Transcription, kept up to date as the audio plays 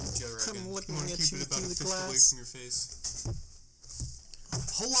kind of looking at you keep it about through a the fist away glass. from your face.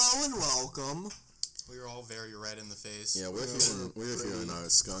 Hello and welcome. We are all very red in the face. Yeah, we're here in our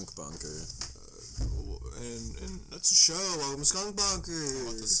skunk bunker. And that's a show. Welcome to Skunk Bunker.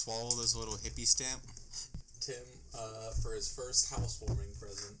 I'm about to swallow this little hippie stamp. Tim, for his first housewarming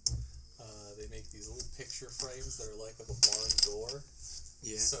present, they make these little picture frames that are like of a barn door.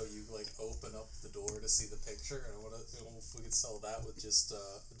 Yeah. So you like open up the door to see the picture, and I wonder if we could sell that with just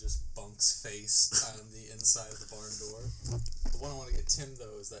Bunk's face on the inside of the barn door. The one I want to get Tim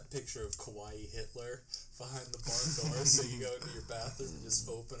though is that picture of Kawaii Hitler behind the barn door. So you go into your bathroom and just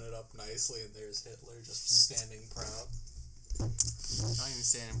open it up nicely, and there's Hitler just standing proud. Not even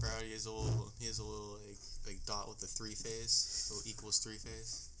standing proud. He has a little like dot with the 3 face. Little equals 3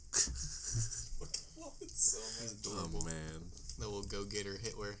 face. I love it so much. He's adorable. Oh man. The little go-getter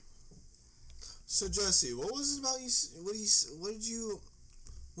Hitler. So Jesse, what was it about you?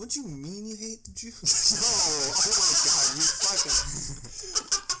 What did you mean you hate the Jews? No, oh my god, you fucking...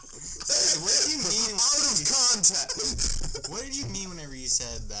 What did you mean? Out of context! What did you mean whenever you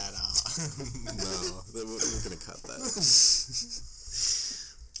said that? No, we're gonna cut that.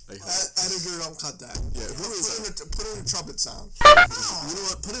 Edgar, don't cut that. Yeah, who is that? Put in a trumpet sound. You know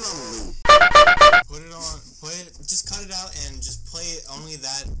what? Put it on a loop. Just cut it out and just play only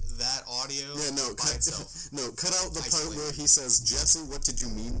that audio. Yeah, no, by itself. cut out the part where he says, Jesse, what did you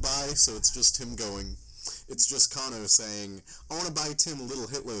mean by? So it's just him going, it's just Connor saying, I want to buy Tim a little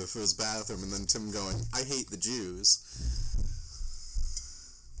Hitler for his bathroom, and then Tim going, I hate the Jews.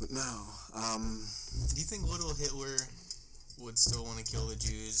 But no, Do you think little Hitler would still want to kill the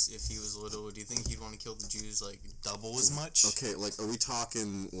Jews if he was little? Do you think he'd want to kill the Jews like double as much? okay, like, are we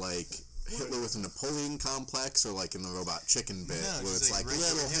talking, like, Hitler with a Napoleon complex, or like in the Robot Chicken bit, No, where just it's like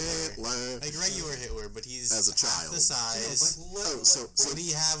regular little Hitler. Like regular Hitler, but he's As a half child. the size. So Would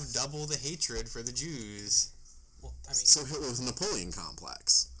he have double the hatred for the Jews? Well, I mean, So Hitler with a Napoleon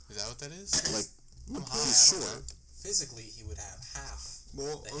complex. Is that what that is? Like, I'm high, pretty I don't sure. know. physically he would have half.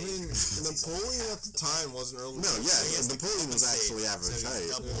 Well, The I mean, hatred, because he's Napoleon like at the half the time wasn't really. No, yeah, Napoleon was actually average so height.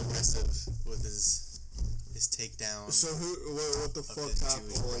 he's double aggressive with his takedown. So what the fuck his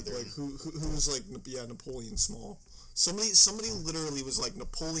happened? Jewish Like who was like Napoleon small? Somebody literally was like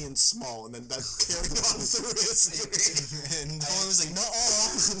Napoleon small, and then that carried on through history. And Napoleon was like, no,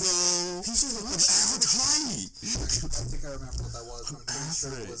 He's of average height. I think I remember what that was. I'm pretty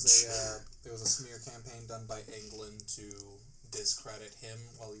sure it was a smear campaign done by England to discredit him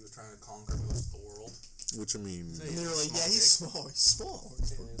while he was trying to conquer most of the world. Which I mean, And they were like, Small yeah, he's small. He's small. And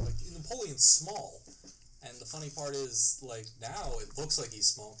they're like, Napoleon's small. And the funny part is, like, now it looks like he's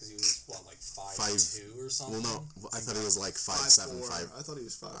small because he was, what, like 5'2" or something? well, no, I thought he was like 5'7", 5'. I thought he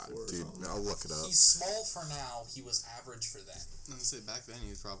was 5'4". Dude, or something. I'll look it up. He's small for now. He was average for then. I'm say back then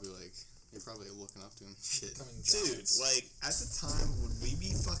he was probably like, you're probably looking up to him. Shit. Becoming Dude, giants. like, at the time, would we be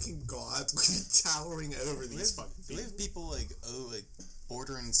fucking gods? We'd be towering over these fucking We people. have people like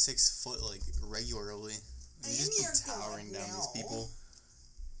bordering 6 foot like regularly. You just be towering down these people.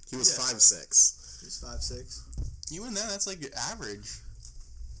 He was Yeah. 5'6". He's 5'6". Even then, that's like average.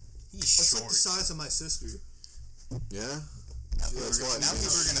 He's That's short. like the size of my sister. Yeah? Now That's people, what- now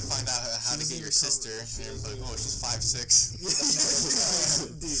people are gonna find out how to She's get in your the sister. cover- And they're like, oh, she's 5'6".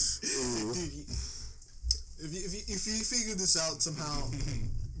 Dude, if you figure this out somehow,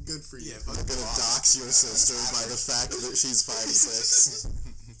 good for you. Yeah, I'm gonna dox your sister by the fact that she's 5'6".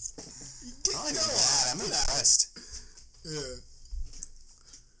 Not even that. I'm impressed. Yeah.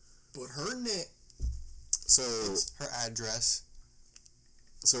 But her neck. So Her address.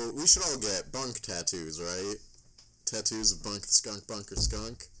 we should all get bunk tattoos, right? Tattoos of Bunk the Skunk Bunker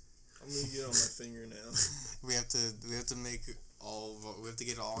Skunk. I'm gonna get on my finger now. We have to make we have to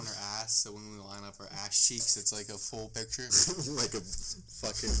get it all on our ass. So when we line up our ass cheeks, it's like a full picture. Like a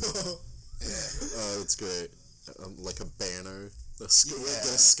fucking... Oh, that's great. Like a banner. Get a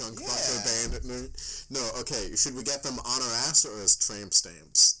Skunk Bunker banner. No, okay, should we get them on our ass or as tramp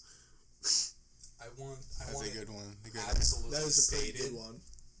stamps? I want That's a it good one. A good absolutely That is a pretty stated good one.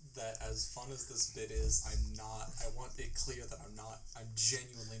 that as fun as this bit is, I want it clear that I'm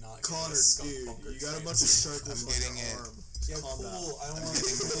genuinely not Connor, getting a Skunk dude, Bunker you got a tramp bunch of stamp. circles I'm on getting your it. arm. Yeah, Calm cool. down. I want a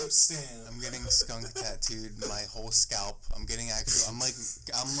tramp stamp. I'm getting skunk tattooed my whole scalp. I'm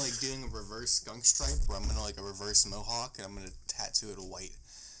like doing a reverse skunk stripe where I'm gonna like a reverse mohawk and I'm gonna tattoo it white.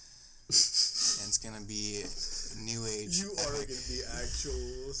 And it's gonna be new age. You are gonna be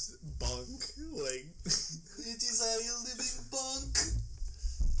actual bunk. Like, It is a living bunk.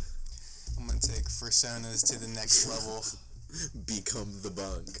 I'm gonna take personas to the next level. Become the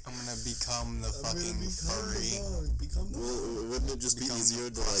bug. I'm gonna become the fucking furry. Well, wouldn't it just be Become easier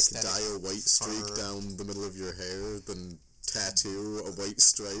to like prosthetic dye a white streak fur. down the middle of your hair than tattoo a white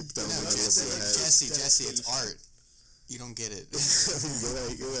stripe down No, the middle of your head? Jesse, it's art. You don't get it.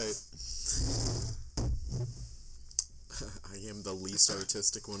 You're right. I am the least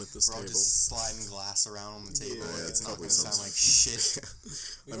artistic one at this We're all table. just sliding glass around on the table. Yeah, It's not probably gonna sound sounds- like shit.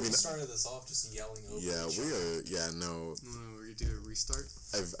 We I already mean- started this off just yelling over Yeah, each we other. are. Yeah, no. We're gonna do a restart.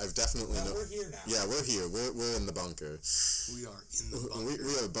 I've definitely Yeah, no. we're here now. Yeah, we're here. We're in the bunker. We are in the We, bunker.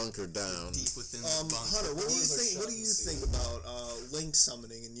 we are bunkered down. Deep within the bunker. Hunter, what do you Doors are think? shut What do in you the think ceiling. about Link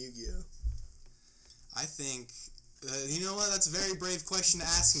summoning in Yu-Gi-Oh? I think, you know what? That's a very brave question to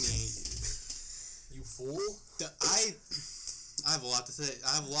ask me. You fool. I have a lot to say.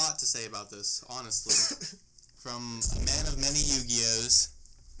 I have a lot to say about this, honestly. From a man of many Yu-Gi-Ohs,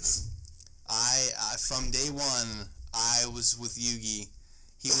 I from day one, I was with Yugi.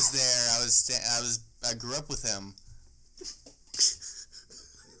 He was there. I grew up with him.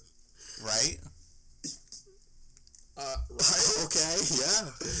 Right? Right? Okay. Yeah.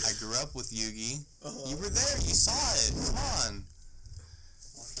 I grew up with Yugi. Uh-huh. You were there. You saw it. Come on.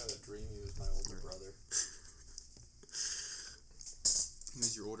 I once had a dream he was my older brother. He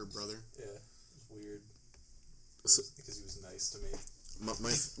was your older brother. Yeah, it was weird. So- Because he was nice to me.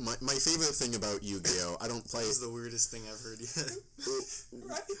 My favorite thing about Yu-Gi-Oh! I don't play. This is the weirdest thing I've heard yet.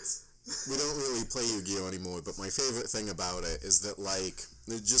 Right? We don't really play Yu-Gi-Oh! Anymore, but my favorite thing about it is that, like,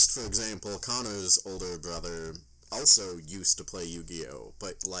 just for example, Connor's older brother also used to play Yu-Gi-Oh!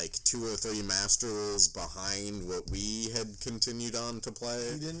 But, like, 2 or 3 Master Rules behind what we had continued on to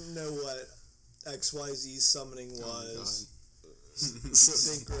play. He didn't know what XYZ summoning was. So,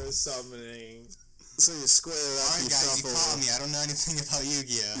 Synchro summoning. so you square up, Alright you guys, you shuffle, caught me. I don't know anything about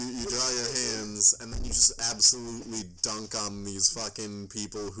Yu-Gi-Oh! you draw your hands, and then you just absolutely dunk on these fucking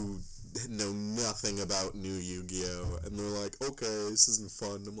people who know nothing about new Yu-Gi-Oh! And they're like, okay, this isn't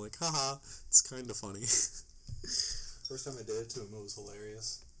fun. I'm like, haha, it's kind of funny. First time I did it to him, it was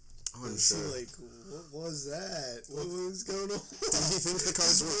hilarious. Oh, I'm So, sure. like, what was that? What was going on? Did he think the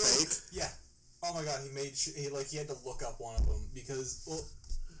cards were fake? Yeah. Oh my god, he made he had to look up one of them because, well,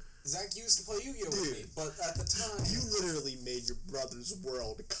 Zach used to play Yu-Gi-Oh! With me, but at the time... You literally made your brother's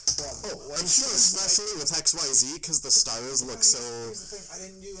world crumble. I'm sure, especially with XYZ, because the stars look so... Here's the thing, I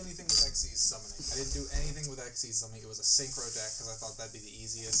didn't do anything with Xyz summoning. I didn't do anything with Xyz summoning. It was a synchro deck because I thought that'd be the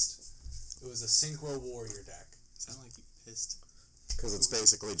easiest. It was a synchro warrior deck. Sound like you pissed. Because it's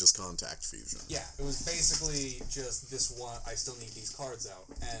basically just contact fusion. Yeah, it was basically just this one. I still need these cards out,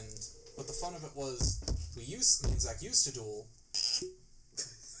 but the fun of it was me and Zach used to duel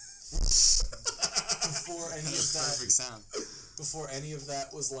before any of that. Perfect sound. Before any of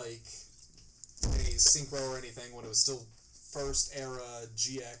that was like a synchro or anything. When it was still first era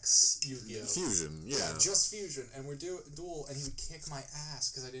GX Yu-Gi-Oh. Fusion, yeah. Just fusion, and we're duel, and he would kick my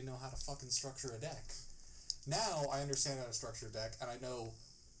ass because I didn't know how to fucking structure a deck. Now I understand how to structure a deck, and I know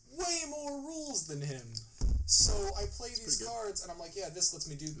way more rules than him. So I play these cards, and I'm like, yeah, this lets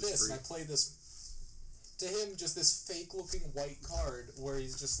me do this, and I play this. To him, just this fake-looking white card where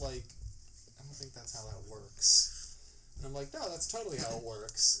he's just like, I don't think that's how that works. And I'm like, no, that's totally how it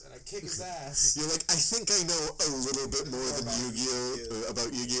works. And I kick his ass. You're like, I think I know a little bit more than Yu-Gi-Oh!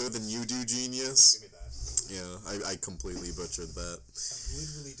 About Yu-Gi-Oh! Than you do, genius. Give me that. Yeah, I completely butchered that. I'm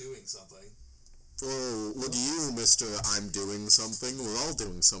literally doing something. Oh, look at you, Mr. I'm doing something. We're all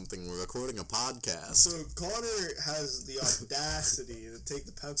doing something. We're recording a podcast. So Connor has the audacity to take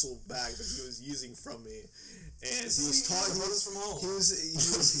the pencil bag that he was using from me, and he was talking. from home. He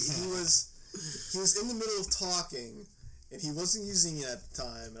was in the middle of talking, and he wasn't using it at the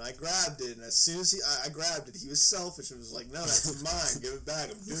time. And I grabbed it, and as soon as I grabbed it, he was selfish and was like, "No, that's mine. Give it back.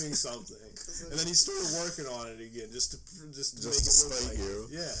 I'm doing something." And then he started working on it again, just to make to it look spite like you.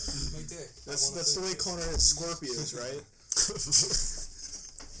 Yeah, My dick. that's the way Connor has Scorpios, right?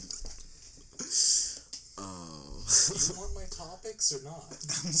 Oh. You want my topics or not?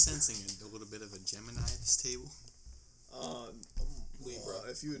 I'm sensing a little bit of a Gemini at this table. Libra.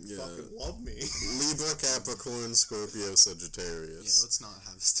 If you would Yeah. fucking love me. Libra, Capricorn, Scorpio, Yeah, Sagittarius. let's not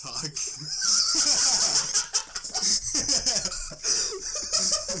have this talk.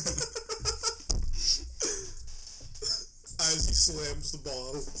 As he slams the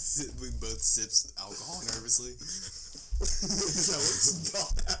bottle. We both sips alcohol nervously. Is that what's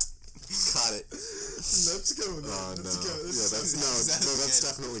got? Got it. That's going on. Oh, no. That's good. Yeah, that's, that's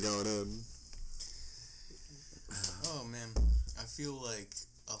definitely going in. Oh man, I feel like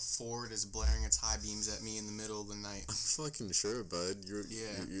a Ford is blaring its high beams at me in the middle of the night. I'm fucking sure, bud.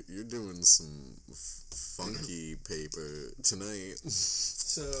 You're doing some funky paper tonight.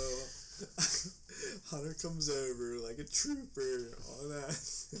 So, Hunter comes over like a trooper on that,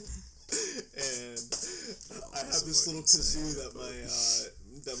 and I have this little kazoo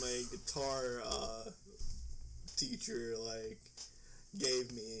that my guitar teacher like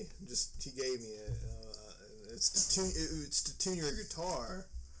gave me. He gave me it. It's to tune your guitar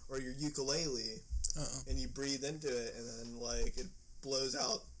or your ukulele, and you breathe into it, and then like it blows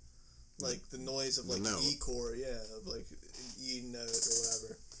out like the noise of like an E chord, of like an E note or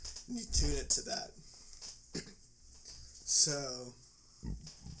whatever, and you tune it to that. So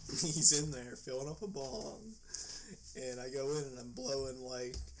he's in there filling up a bong, and I go in and I'm blowing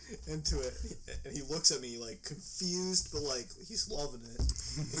like into it, and he looks at me like confused, but like he's loving it.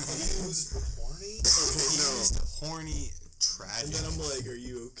 Confused but horny? Confused, horny, tragic. And then I'm like, "Are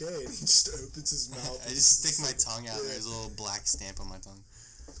you okay?" And he just opens his mouth. I just stick my tongue out. There's a little black stamp on my tongue.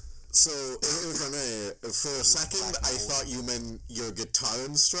 So, if I may, for a second, I thought you meant your guitar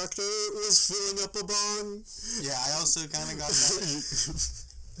instructor was filling up a bong. Yeah, I also kind of got that.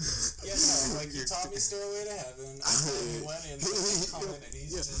 Yeah, no, like you taught me Stairway to Heaven, and then we went in, and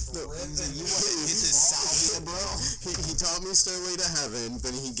he's just ripping. You want to hit this salvia, bro? He taught me Stairway to Heaven,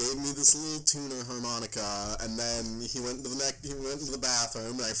 then he gave me this little tuner harmonica, and then he went to the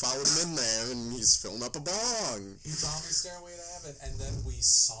bathroom, and I followed him in there, and he's filling up a bong. He taught me Stairway to Heaven, and then we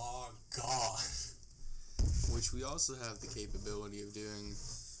saw God. Which we also have the capability of doing.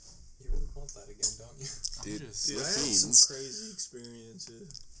 You really want that again, don't you? Dude, I had some crazy experiences.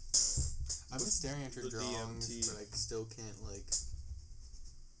 I've been staring at your The drawings, DMT. but I still can't, like,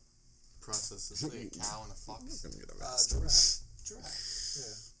 process this. Like a cow and a fox. I'm gonna get arrested.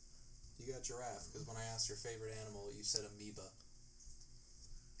 Giraffe. Yeah. You got giraffe, because when I asked your favorite animal, you said amoeba.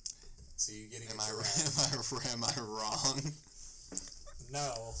 So you're getting Am a I giraffe. am I wrong?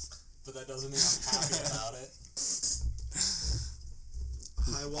 No, but that doesn't mean I'm happy about it.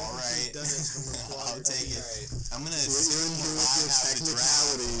 Hi, welcome to Alright. the dentist. I'll take it. Right. I'm gonna You're assume in here I with your have a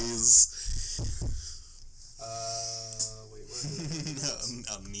giraffe. technicalities. Wait, where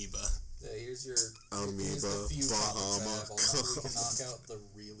Amoeba. Yeah, here's your Amoeba, here's the few Bahama. problems I have. We can knock out the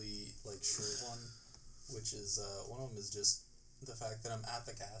really like short one, which is one of them is just the fact that I'm at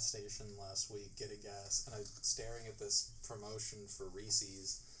the gas station last week getting gas, and I'm staring at this promotion for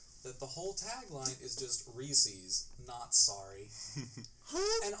Reese's. That the whole tagline is just Reese's, not sorry.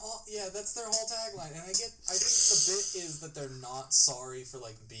 And that's their whole tagline. And I think the bit is that they're not sorry for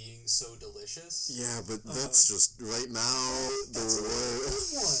like being so delicious. Yeah, but that's just right now the That's a word. good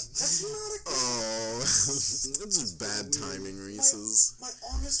one. That's not a good Oh, that's just bad timing, Reese's. My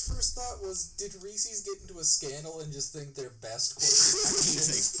honest first thought was, did Reese's get into a scandal and just think their best course of He's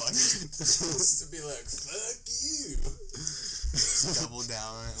action like, fuck it. was to be like, fuck you. Double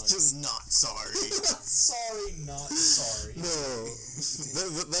down on it. Like, just not sorry. Not sorry. No,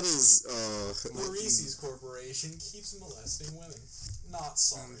 that is The Reese's Corporation keeps molesting women. Not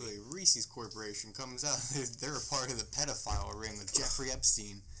sorry. The Reese's Corporation comes out. They're a part of the pedophile ring with Jeffrey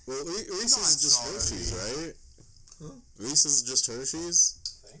Epstein. Well, Reese's is just sorry. Hershey's, right? Huh? Reese's is just Hershey's.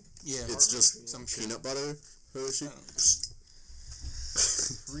 I think. Yeah, It's just some shit. peanut butter Hershey.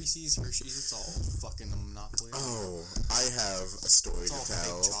 Reese's, Hershey's, it's all fucking a monopoly. Oh, I have a story It's all to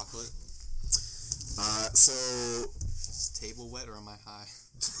tell. fake chocolate. So Is the table wet or am I high?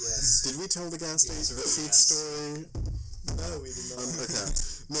 Yes. did we tell the gas Yes, station yes. sheet story? No, we did not. Okay.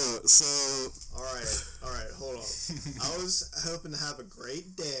 No, so All right, hold on. I was hoping to have a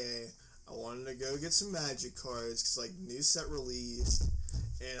great day. I wanted to go get some Magic cards because like new set released,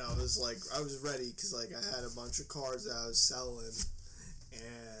 and I was ready because like I had a bunch of cards that I was selling,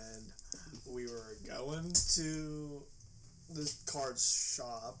 and we were going to the cards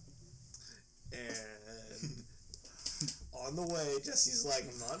shop, and on the way, Jesse's like,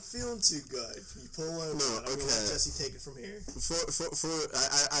 "I'm not feeling too good. Can you pull over?" No, and I'm gonna let okay. Jesse take it from here.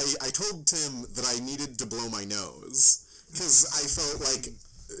 I told Tim that I needed to blow my nose because I felt like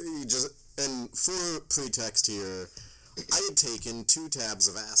and for pretext here, I had taken 2 tabs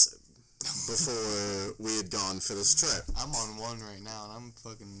of acid before we had gone for this trip. I'm on one right now and I'm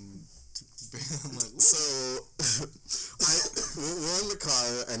fucking. I'm like, So we're in the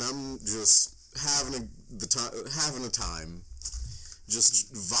car and I'm just having a time,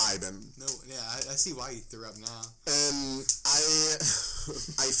 just vibing. no, yeah, I see why you threw up now. And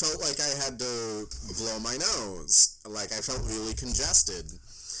I felt like I had to blow my nose. Like I felt really congested.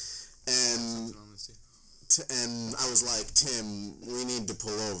 And and I was like, Tim, we need to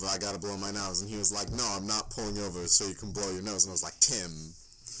pull over. I gotta blow my nose. And he was like, no, I'm not pulling over so you can blow your nose. And I was like, Tim,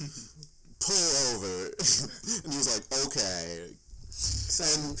 pull over. And he was like, okay.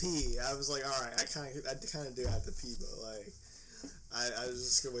 And pee. I was like, all right, I kind of do have to pee, but like, I was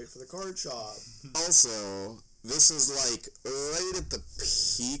just gonna wait for the card shop. Also, this is like right at the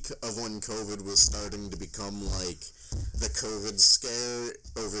peak of when COVID was starting to become like the COVID scare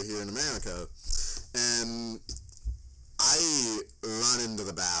over here in America. And I run into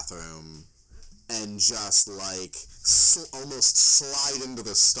the bathroom and just like almost slide into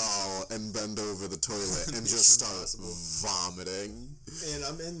the stall and bend over the toilet and just start vomiting. And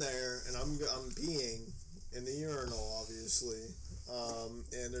I'm in there and I'm peeing in the urinal, obviously.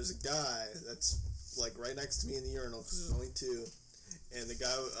 And there's a guy that's like right next to me in the urinal because there's only two, and the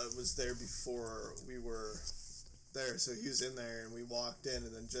guy was there before we were there, so he was in there, and we walked in,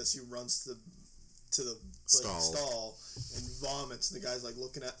 and then Jesse runs to the stall and vomits. And the guy's like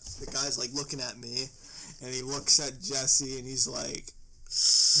looking at me, and he looks at Jesse, and he's like,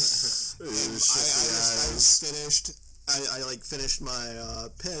 and I just finished. I like finished my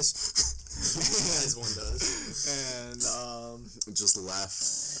piss. As one does. And just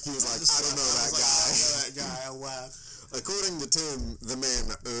left. He was like, I don't know that guy. I know that guy. I left. According to Tim, the man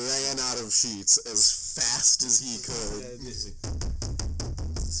ran out of sheets as fast as he could. His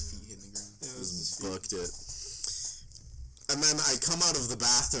feet hitting the ground. Just booked it. And then I come out of the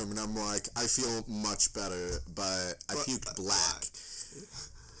bathroom and I'm like, I feel much better, but I puked black.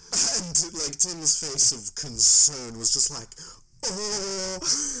 And like Tim's face of concern was just like, oh,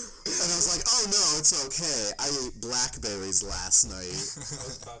 and I was like, oh no, it's okay. I ate blackberries last night. I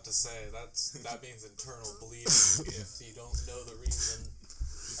was about to say that means internal bleeding if you don't know the reason.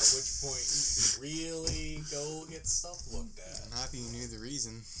 At which point you really go get stuff looked at. I'm happy you knew the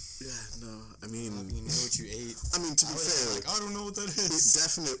reason. Yeah, no, I mean, I'm happy you knew what you ate. I mean, to be fair, like, I don't know what that it is.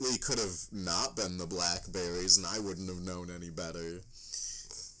 definitely could have not been the blackberries, and I wouldn't have known any better.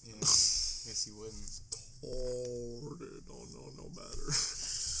 Yeah, guess you wouldn't. Oh, don't know no better.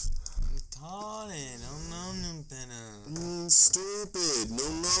 I'm taught it. I don't know no better. Stupid. No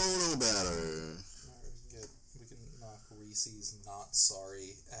better. We can knock Reese's Not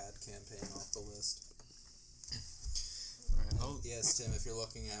Sorry ad campaign off the list. Alright, Yes, Tim, if you're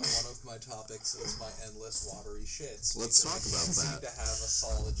looking at one of my topics is my endless watery shits. Let's talk about I that. seem to have a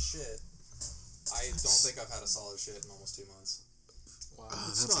solid shit. I don't think I've had a solid shit in almost 2 months. wow.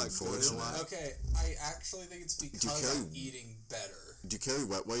 That's not unfortunate. Okay, I actually think it's because I'm eating better. Do you carry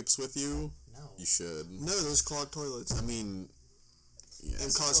wet wipes with you? No. You should. No, those clogged toilets. I mean, yeah. And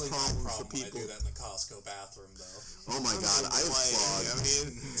It's cause really my problems for problem when people. I do that in the Costco bathroom, though. Oh my god, I have clogged. I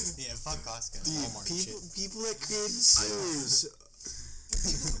mean, Yeah, fuck Costco. dude, Walmart and people that create sewers.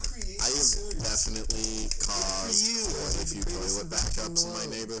 I have definitely caused you. quite a few toilet backups in my world.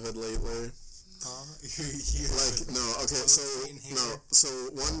 neighborhood lately. shit. Like, no, okay, so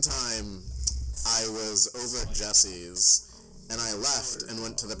one time I was over at Jesse's and I left and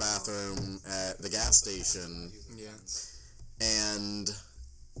went to the bathroom at the gas station Yeah. and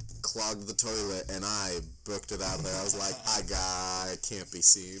clogged the toilet and I booked it out of there. I was like, I can't be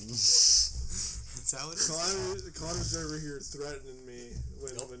seen. That's how it is. Connor's over here threatening me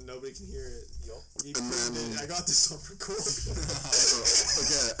when nobody can hear it. Yup. He And proved then- it. I got this on record.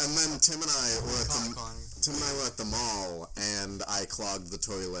 Okay, and then Tim and I were at the Connor. mall and I clogged the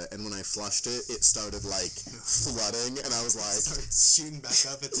toilet and when I flushed it, it started like flooding and I was like, Started shooting back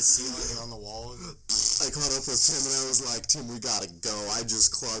up at the ceiling and on the wall. I caught up with Tim and I was like, Tim, we gotta go. I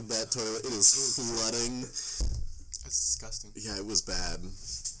just clogged that toilet. It is flooding. That's disgusting. Yeah, it was bad.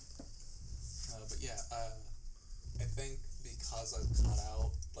 But yeah, I think because I've cut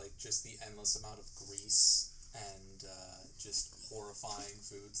out like just the endless amount of grease and just horrifying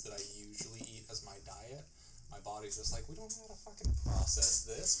foods that I usually eat as my diet, my body's just like, we don't know how to fucking process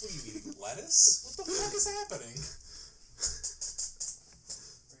this. What are you eating? Lettuce? What the fuck is happening?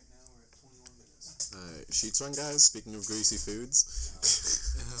 Right now we're at 21 minutes. Alright, sheets on, guys. Speaking of greasy foods.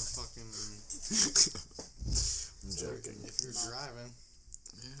 Fucking. I'm joking. If you're driving.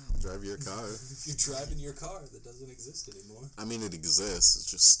 Yeah, drive your car. If you're driving your car that doesn't exist anymore, I mean, it exists. It's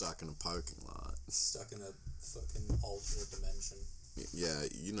just stuck in a parking lot. stuck in a fucking alternate dimension. Yeah,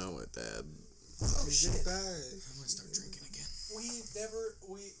 you know it, Dad. Oh, shit. Back. I'm gonna start drinking again.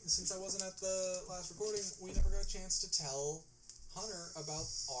 Since I wasn't at the last recording, we never got a chance to tell Hunter about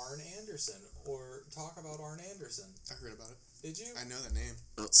Arn Anderson or talk about Arn Anderson. I heard about it. Did you? I know that name.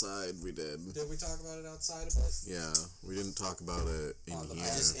 Outside, we did. Did we talk about it outside a bit? Yeah, we didn't talk about it in On the here.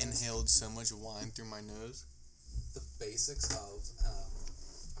 I just inhaled so much wine through my nose. The basics of, I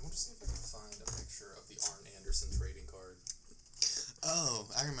want to see if I can find a picture of the Arn Anderson trading card. Oh,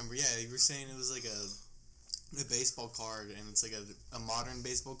 I remember. Yeah, you were saying it was like a a baseball card, and it's like a modern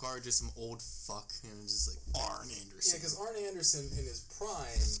baseball card, just some old fuck, and it's just like Arn Anderson. Yeah, because Arn Anderson in his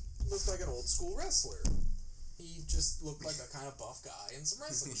prime looked like an old school wrestler. He just looked like a kind of buff guy in some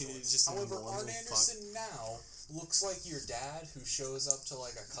wrestling shorts. Just a However, normal Arn Anderson now looks like your dad who shows up to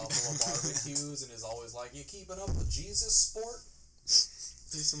like a couple of barbecues and is always like, "You keeping up with Jesus, sport?"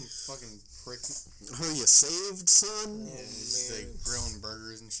 He's some fucking prick. Are you saved, son? Yeah, just like grilling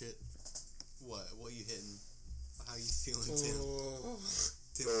burgers and shit. What you hitting? How you feeling, Tim?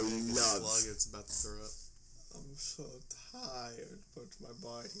 Tim, love. slug that's about to throw up. I'm so tired, but my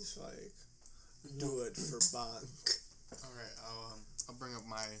body's like, do it for bank. Alright, I'll bring up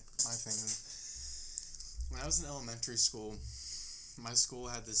my thing. When I was in elementary school, my school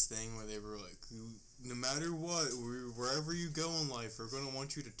had this thing where they were like, no matter what, wherever you go in life, we're going to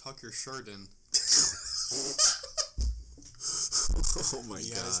want you to tuck your shirt in. Oh my god.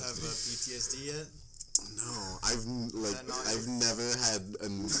 You guys have PTSD yet? No, I've never had a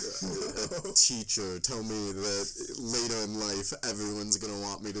teacher tell me that later in life everyone's gonna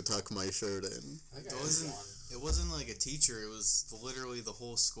want me to tuck my shirt in. It wasn't like a teacher, it was literally the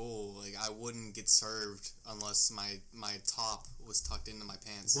whole school. Like, I wouldn't get served unless my top was tucked into my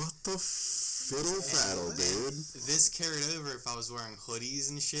pants. What the fiddle faddle, dude? This carried over if I was wearing hoodies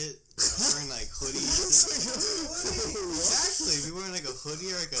and shit. Wearing like hoodies. Exactly. If you're wearing like a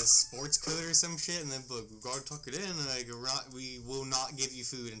hoodie or like a sports coat or some shit, and then we gotta tuck it in, and like we will not give you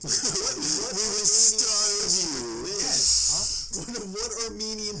food until We will starve you. Yes. What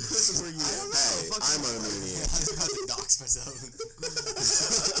Armenian prison were you in? Hey, I'm Armenian. I was about to dox myself. I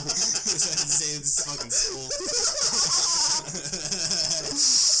had to say this fucking school.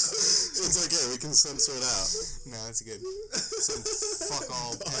 It's okay, we can censor it out. No, it's good. Some fuck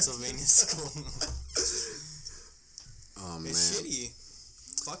all Pennsylvania school. Oh man. It's shitty.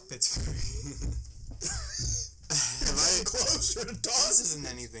 Fuck Pittsburgh. Have I Closer to This Dawson. isn't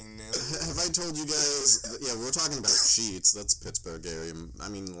anything new. have I told you guys? Yeah, we're talking about Sheets. That's Pittsburgh area. I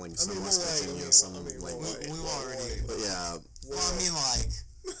mean, like some West Virginia, some like. We've already. But yeah. Well, I mean, like.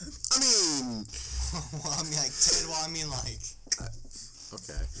 Well, I mean, like. Well, I mean, like.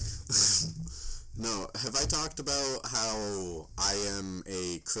 Okay. No, have I talked about how I am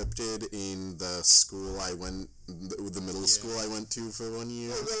a cryptid in the school I went, the middle school I went to for 1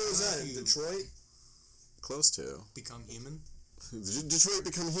 year? Where was that? In Detroit? Close to. Become human? Detroit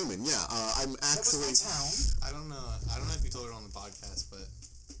Become Human, yeah. I'm actually... That was my town. I don't know if you told it on the podcast, but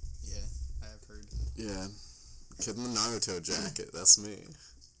yeah, I have heard. Yeah. Kid in the Naruto jacket, that's me.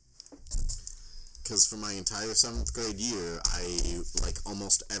 Because for my entire 7th grade year, like,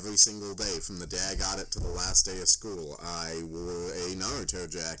 almost every single day, from the day I got it to the last day of school, I wore a Naruto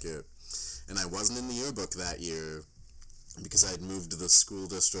jacket. And I wasn't in the yearbook that year, because I had moved to the school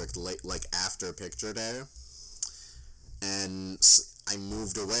district late, like, after picture day. And I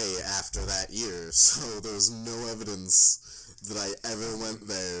moved away after that year, so there was no evidence that I ever went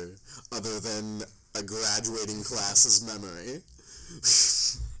there, other than a graduating class's memory.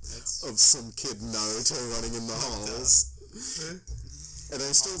 Of some kid Naruto running in the halls. And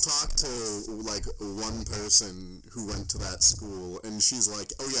I still talk to, like, one person who went to that school, and she's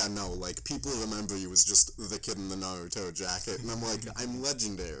like, oh yeah, no, like, people remember you as just the kid in the Naruto jacket. And I'm like, I'm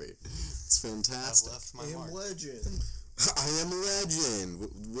legendary. It's fantastic. I've left my I am mark. legend. I am a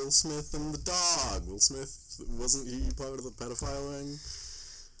legend. Will Smith and the dog. Will Smith, wasn't he part of the pedophile ring?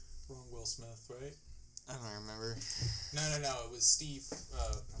 Wrong Will Smith, right? I don't remember. No, it was Steve,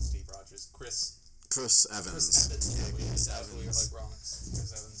 not Steve Rogers, Chris Chris Evans. Evans. Yeah, Chris Absolutely, Evans. like wrong.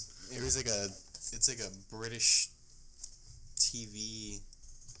 Chris Evans. It was it's like a British TV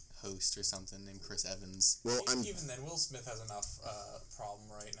host or something named Chris Evans. Well, Even then, Will Smith has enough problem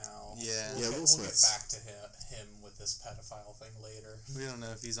right now. Yeah. Yeah, Will We'll get Smith's- back to him with this pedophile thing later. We don't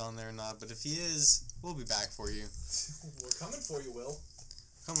know if he's on there or not, but if he is, we'll be back for you. We're coming for you, Will.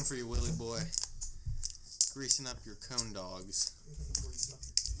 Coming for you, Willie boy. Greasing up your cone dogs.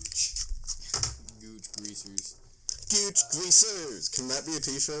 Gooch greasers. Gooch Greasers. Can that be a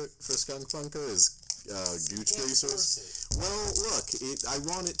t-shirt for Skunk Funker? Is Gooch Greasers? Well, look, I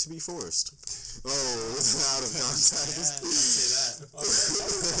want it to be forced. Oh, out of context. Yeah, say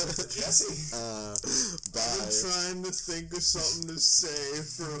that. Jesse. Bye. I'm trying to think of something to say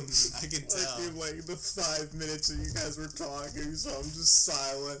from I can tell. like the 5 minutes that you guys were talking, so I'm just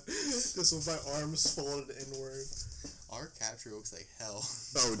silent, just with my arms folded inward. Our capture looks like hell.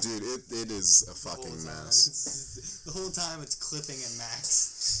 Oh, dude, it is a fucking mess. The whole time it's clipping at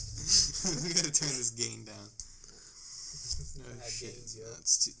max. We gotta turn this gain down. Never had gains yet.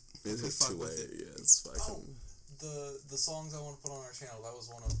 That's too. It is fuck too with late. it. Yeah, it's fucking. The songs I want to put on our channel, that was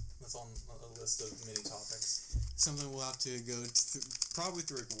one of That's on a list of mini topics. Something we'll have to go probably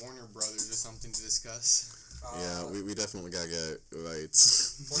through like Warner Brothers or something to discuss. Yeah, we definitely gotta get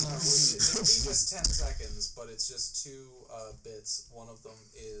rights. Well, no, it'd be just 10 seconds, but it's just 2 bits. One of them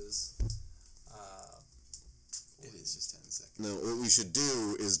is. It is just 10 seconds. No, what we should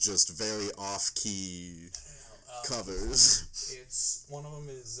do is just very off-key covers. It's one of them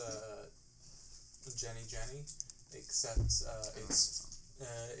is Jenny, except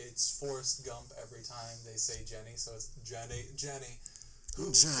it's Forrest Gump every time they say Jenny, so it's Jenny.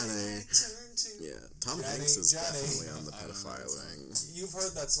 Who Johnny. turn to? Yeah, Tom Johnny, Hanks is Johnny. definitely on the I don't know that pedophiling. You've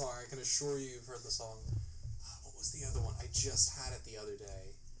heard that song. I can assure you've heard the song. What was the other one? I just had it the other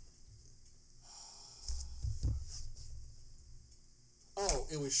day. Oh,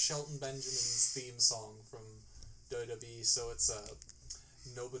 it was Shelton Benjamin's theme song from WWE. So it's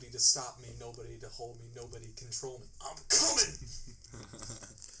nobody to stop me, nobody to hold me, nobody control me. I'm coming.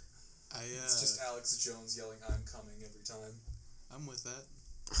 It's just Alex Jones yelling "I'm coming" every time. I'm with that.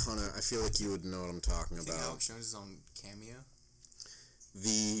 Hunter, I feel like you would know what I'm talking I think about. Alex Jones is on Cameo.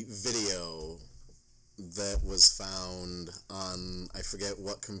 The video that was found on, I forget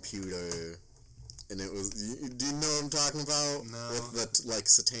what computer, and it was, do you know what I'm talking about? No. With the, like,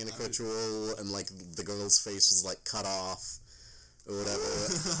 satanic ritual, and, like, the girl's face was, like, cut off, or whatever.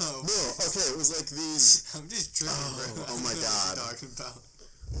 No, okay, it was like these, I'm just tripping, bro. oh my I don't know God. what you're talking about.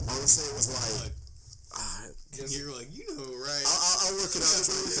 honestly, it was like, You're like, you know, right? I'll work it out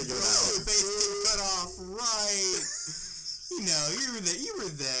try to figure it out. Your face getting cut off, right? You know, you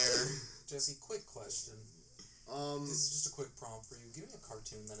were there. Jesse, quick question. This is just a quick prompt for you. Give me a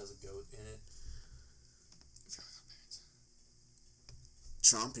cartoon that has a goat in it.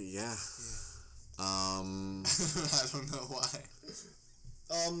 Chompy, yeah. I don't know why.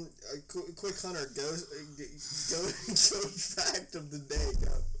 Quick Hunter, goat fact of the day,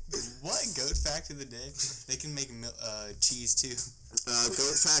 go. What? Goat fact of the day? They can make cheese too.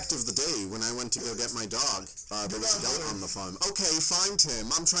 Goat fact of the day, when I went to go get my dog, there was a goat on the farm. Okay, fine,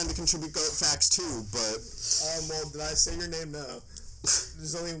 Tim, I'm trying to contribute goat facts too, but... well, did I say your name? No.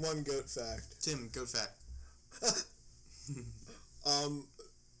 There's only one goat fact. Tim, goat fact.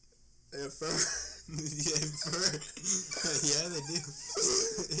 Fur. Yeah, fur. Yeah, they do.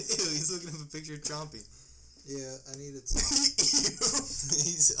 Ew, he's looking up a picture of Chompy. Yeah, I needed some.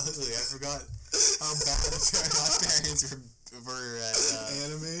 He's ugly. I forgot how bad our parents were at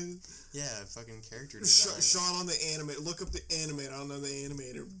Animated? yeah, fucking character design. Sean on the animator. Look up the animator. I don't know the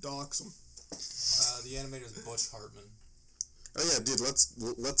animator. Dox him. The animator's Butch Hartman. Oh yeah, dude,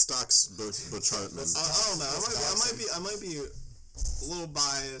 let's dox Butch Hartman. I don't know. I might be a little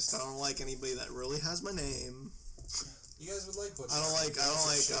biased. I don't like anybody that really has my name. You guys would like Butch. I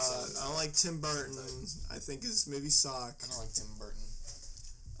don't like Tim Burton. I think his movies suck. I don't like Tim Burton.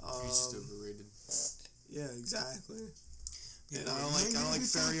 He's just overrated. Yeah, exactly. And Yeah, I don't like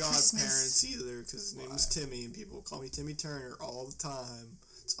Fairy Odd Christmas. Parents either, because his name was Timmy, and people call me Timmy Turner all the time.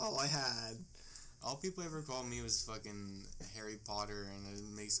 It's all I had. All people ever called me was fucking Harry Potter, and it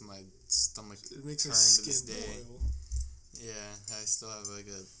makes my stomach It makes turn my to this skin day. boil. Yeah, I still have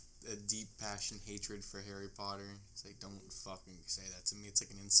like a deep passion hatred for Harry Potter. It's like, don't fucking say that to me. It's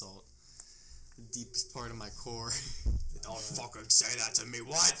like an insult. The deepest part of my core. Don't fucking say that to me.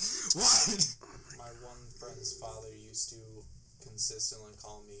 What? My one friend's father used to consistently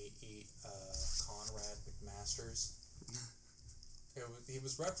call me eat Conrad McMaster's. He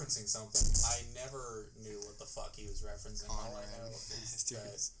was referencing something. I never knew what the fuck he was referencing. All I know is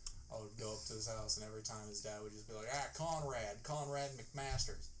that I would go up to his house, and every time his dad would just be like, Conrad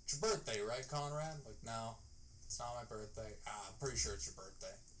McMaster's. It's your birthday, right, Conrad? Like, no, it's not my birthday. I'm pretty sure it's your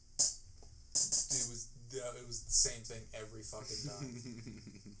birthday. It was the same thing every fucking time.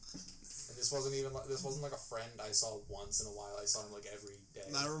 And this wasn't like a friend I saw once in a while. I saw him like every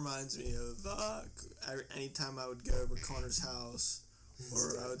day. That reminds me of anytime I would go over Connor's house,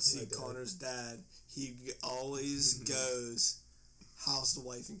 or I would see Connor's dad, he always goes, how's the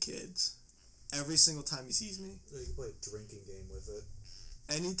wife and kids? Every single time he sees me. You can play a drinking game with it.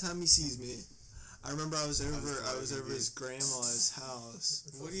 Anytime he sees me. I remember I was over his grandma's house.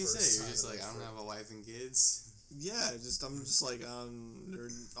 What do you say? You're just like, I don't have a wife and kids? Yeah, I'm just like,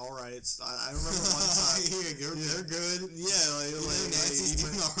 they're alright. I remember one time. They're good. Yeah, like Nancy's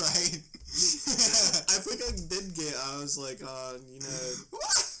doing alright. I think I did get. I was like, I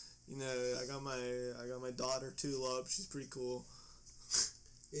got my daughter Tulip. She's pretty cool.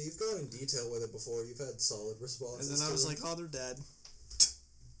 Yeah, you've gone in detail with it before. You've had solid responses. And then I was like, oh, they're dead.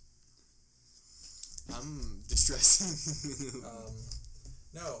 I'm distressed.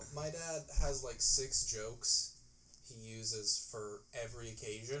 No, my dad has like 6 jokes. he uses for every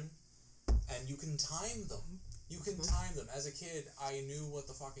occasion, and you can time them. You can time them. As a kid, I knew what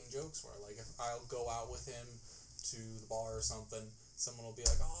the fucking jokes were. Like, if I'll go out with him to the bar or something, someone will be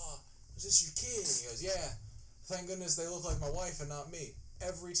like, "Oh, is this your kid?" And he goes, "Yeah. Thank goodness they look like my wife and not me."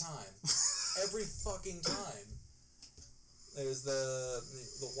 Every time. Every fucking time. There's the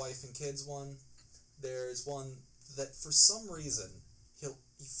wife and kids one. There's one that for some reason he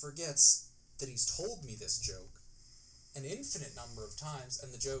forgets that he's told me this joke an infinite number of times,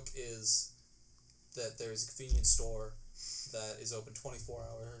 and the joke is that there's a convenience store that is open 24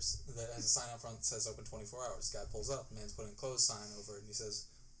 hours, that has a sign out front that says open 24 hours. The guy pulls up, the man's putting a closed sign over it, and he says,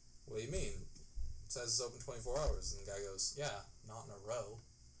 "What do you mean? It says it's open 24 hours. And the guy goes, "Yeah, not in a row."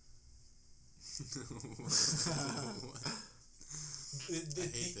 I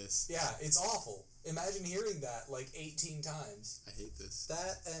hate this. Yeah, it's awful. Imagine hearing that like 18 times. I hate this.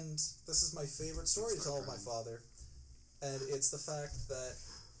 That, and this is my favorite story to tell of my father, and it's the fact that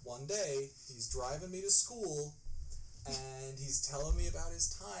One day, he's driving me to school, and he's telling me about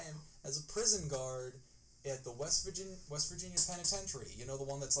his time as a prison guard at the West Virginia Penitentiary. You know, the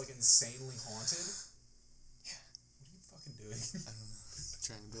one that's like insanely haunted? Yeah. What are you fucking doing? I don't know.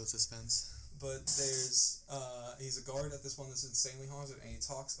 Trying to build suspense. But there's, he's a guard at this one that's insanely haunted, and he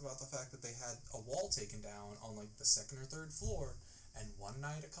talks about the fact that they had a wall taken down on, like, the second or third floor, and one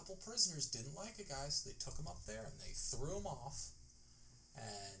night a couple prisoners didn't like a guy, so they took him up there, and they threw him off,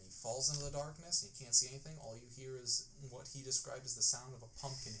 and he falls into the darkness, and you can't see anything. All you hear is what he described as the sound of a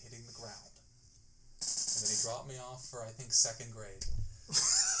pumpkin hitting the ground. And then he dropped me off for, I think, second grade.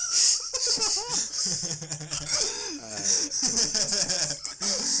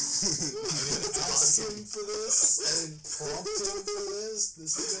 ask him for this. I didn't prompt him for this.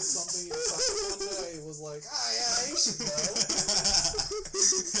 This is just something he decided one day. He was like, yeah, you should know.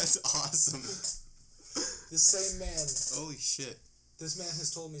 That's awesome. This same man, Holy shit. this man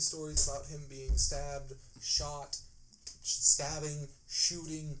has told me stories about him being stabbed, shot, stabbing,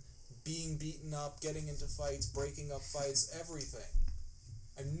 shooting, being beaten up, getting into fights, breaking up fights, everything.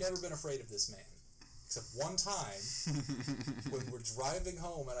 I've never been afraid of this man. Except one time, when we're driving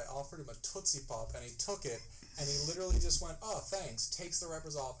home and I offered him a Tootsie Pop and he took it and he literally just went, "Oh, thanks," takes the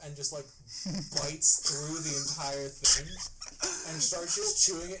wrappers off and just like bites through the entire thing and starts just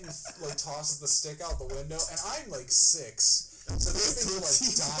chewing it and like tosses the stick out the window, and I'm like 6, so this thing like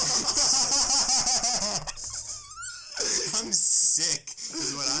dying. I'm sick,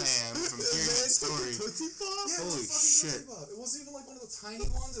 is what I am from hearing that story. Tootsie Pop? Yeah, Holy it was a fucking shit. Tootsie Pop. It wasn't even like one of the tiny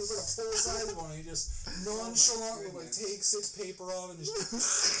ones. It was like a full-size one. And he just nonchalantly like takes its paper off and just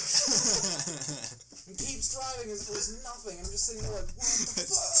and keeps driving as if it was nothing. I'm just sitting there like, what the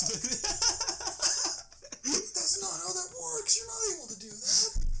fuck? That's not how that works. You're not able to do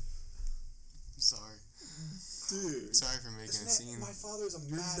that. I'm sorry. Dude. Sorry for making a scene. My father's a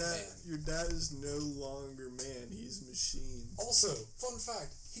Your madman. dad is no longer man. He's machine. Also, fun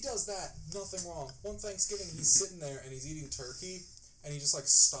fact, he does that, nothing wrong. One Thanksgiving, he's sitting there and he's eating turkey, and he just like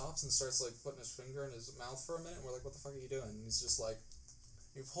stops and starts like putting his finger in his mouth for a minute, and we're like, "What the fuck are you doing?" And he's just like,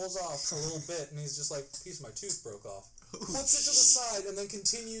 he pulls off a little bit, and he's just like, "A piece of my tooth broke off." Puts it to the side, and then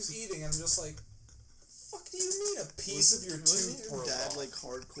continues eating, and I'm just like, "Fuck do you mean a piece of your Wasn't tooth your broke dad off?" like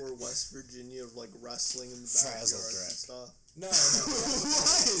hardcore West Virginia, like wrestling in the Frazzle backyard drip. and stuff? No,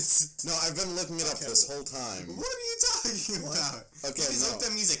 What? No, I've been looking it up this whole time. What are you talking about? Okay, You just no. looked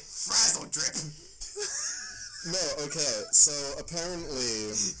at me, he's like, frazzle drip. No, okay, so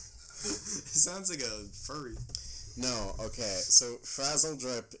apparently... It sounds like a furry. No, okay, so Frazzle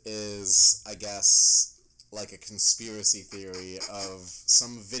Drip is, I guess, like a conspiracy theory of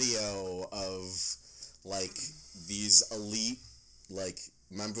some video of, like, these elite, like,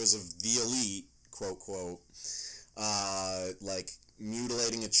 members of the elite, quote, quote, like,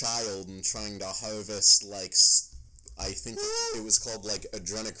 mutilating a child and trying to harvest, like, I think it was called, like,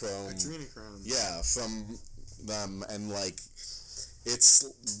 adrenochrome. Adrenochrome. Yeah, from them, and, like, it's,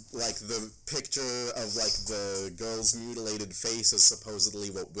 like, the picture of, like, the girl's mutilated face is supposedly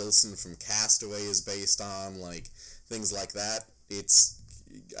what Wilson from Castaway is based on, like, things like that.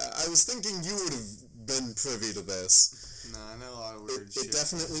 I was thinking you would have been privy to this. No, I know a lot of weird shit. It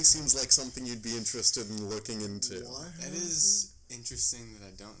definitely seems like something you'd be interested in looking into. What? That is interesting that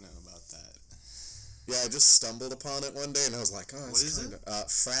I don't know about that. Yeah, I just stumbled upon it one day, and I was like, oh, What it's is kind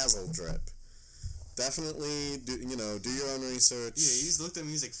of... Frazzle Drip. Definitely, do your own research. Yeah, he just looked at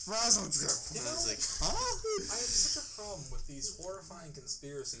me, he's like, frazzle drip. And I was like, huh? I have such a problem with these horrifying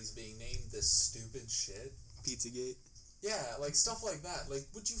conspiracies being named this stupid shit. Pizzagate. Yeah, like stuff like that. Like,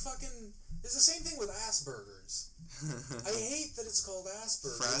 would you fucking... It's the same thing with Asperger's. I hate that it's called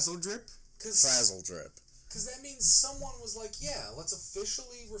Asperger's. Frazzle drip? Cause, Frazzle Drip. Because that means someone was like, yeah, let's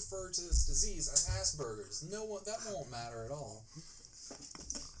officially refer to this disease as Asperger's. No one, that won't matter at all.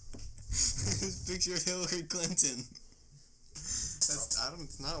 Picture of Hillary Clinton.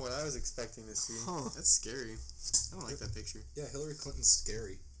 It's not what I was expecting to see. Huh. That's scary. I don't like that picture. Yeah, Hillary Clinton's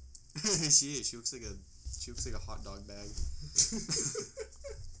scary. She is. She looks like a hot dog bag.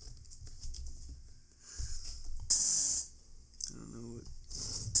 I don't know what.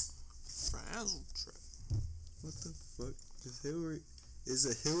 Frazzle trap. What the fuck? Is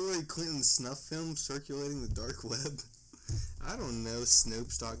a Hillary Clinton snuff film circulating the dark web? I don't know.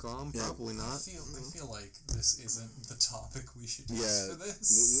 Snopes.com? Yeah. Probably not. I feel like this isn't the topic we should use Yeah. for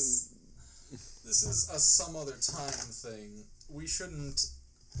this. This is a some other time thing. We shouldn't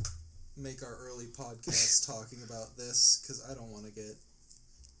make our early podcast talking about this because I don't want to get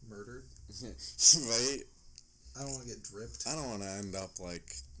murdered. Right? I don't want to get dripped. I don't want to end up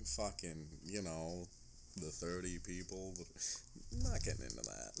like fucking, the 30 people. But I'm not getting into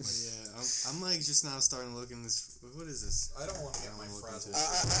that. But yeah, I'm like just now starting to look in this. What is this? I don't want to get I my don't look frazzle. into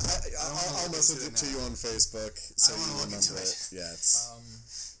it. I'll look message into it to it you now. on Facebook so I you wanna look remember into it. it. Yeah, it's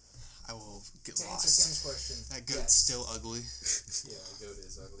I will get To answer lost. Tim's question, That goat's yes. still ugly. Yeah, the goat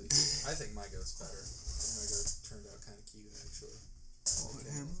is ugly. I think my goat's better. My goat turned out kind of cute, actually.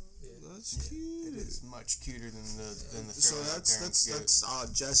 Yeah. That's It cute. is much cuter than the So Fairlight that's Parents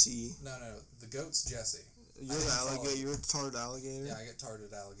goat. Jesse. No, the goat's Jesse. You're the alligator. You're the tarred alligator. Yeah, I get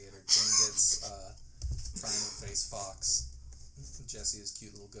tarted alligator. Tim gets triangle face fox. Jesse is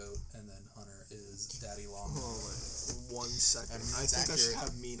cute little goat, and then Hunter is daddy long. Oh, wait, 1 second. I mean, I it's think I should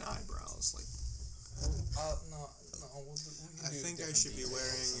accurate. have mean eyebrows. Like, No. We can I do think I different should be details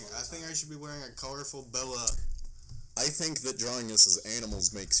wearing. some other I think I time. should be wearing a colorful boa. I think that drawing us as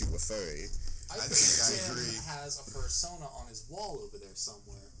animals makes you a furry. I I think think I Tim agree. has a fursona on his wall over there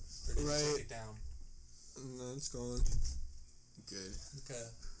somewhere. Or did he Right. take it down? no, it's gone. Good. Okay.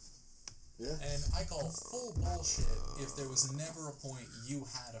 Yeah. And I call full bullshit if there was never a point you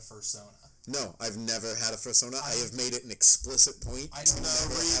had a fursona. No, I've never had a fursona. I have made it an explicit point I to don't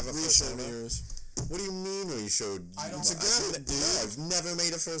never know. have a Re-show me fursona. yours. What do you mean we showed? I don't- It's a goat, goat, dude. No, I've never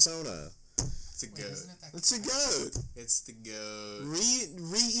made a fursona. It's a Wait, goat. isn't it that It's a goat. It's the goat.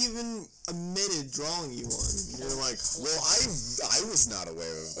 Re even admitted drawing you one. You're like, Well, I was not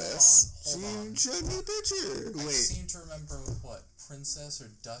aware of Hold this. on. you showed me a picture. I Wait, seem to remember what Princess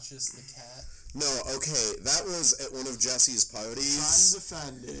or Duchess the cat. No, okay, that was at one of Jesse's trying parties to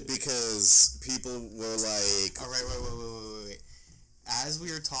defend it. because people were like, All right, wait. As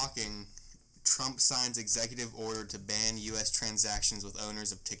we are talking, Trump signs executive order to ban U.S. transactions with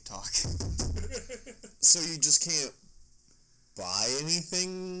owners of TikTok. so you just can't buy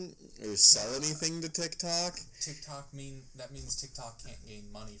anything or sell anything to TikTok? That means TikTok can't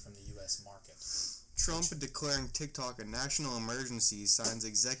gain money from the U.S. market. Trump declaring TikTok a national emergency signs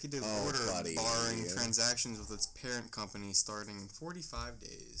executive Oh, order buddy. barring transactions with its parent company starting in 45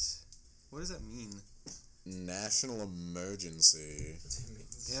 days. What does that mean? National emergency.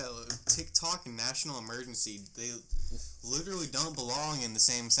 Yeah, TikTok and national emergency, they literally don't belong in the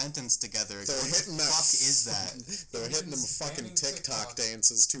same sentence together. They're What hitting the that. fuck is that? They're hitting them Banning fucking TikTok TikTok.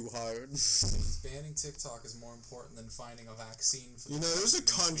 dances too hard. Banning TikTok is more important than finding a vaccine for. You the know, there's a means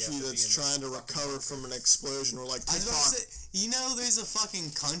we have country to be that's in this trying to fucking recover market. from an explosion, or like I was TikTok. about to say, there's a fucking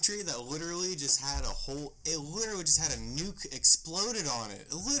country that literally just had it literally just had a nuke exploded on it.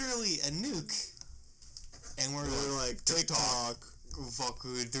 Literally a nuke. And we're They're like TikTok. fuck,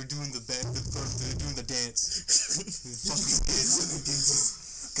 they're doing they're doing the dance. Fucking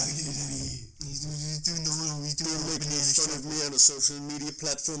dance. Gotta get it out of here. He's doing the little, You're making banana fun of shuffle. me on a social media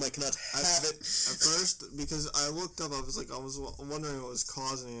platform. I cannot have it. At first, because I looked up, I was wondering what was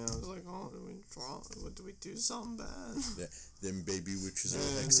causing it. I was like, oh, did we do something bad? Them baby witches are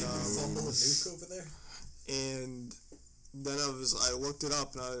And, hexing Fumble a you. nuke over there. And then I looked it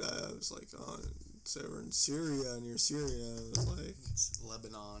up, and I was like, oh, it's over in Syria, near Syria. I was like, It's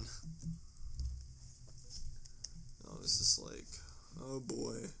Lebanon. I was just like, oh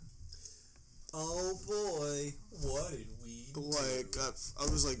boy. Oh boy, what did we But like, I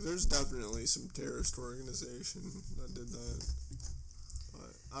was like, there's definitely some terrorist organization that did that.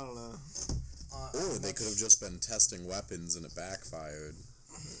 But I don't know. Or they could have just been testing weapons and it backfired.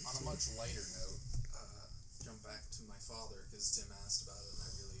 On a much lighter note, jump back to my father because Tim asked about it and I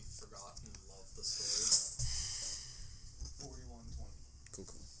really forgot and loved the story. 4120.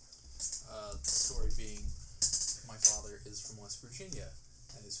 Cool. The story being, my father is from West Virginia,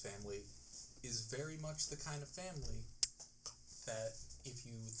 and his family is very much the kind of family that if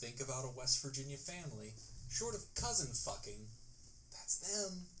you think about a West Virginia family, short of cousin fucking, that's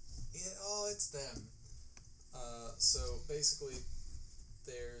them. It's them. So basically,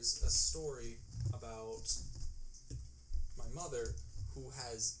 there's a story about my mother who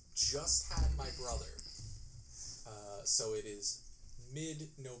has just had my brother. So it is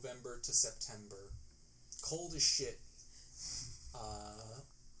mid-November to September. Cold as shit.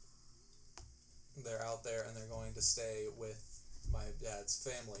 They're out there and they're going to stay with my dad's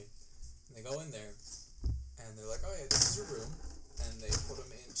family. And they go in there and they're like, oh yeah, this is your room. And they put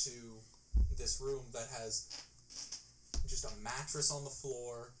him into this room that has just a mattress on the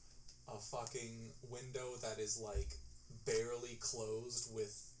floor, a fucking window that is like barely closed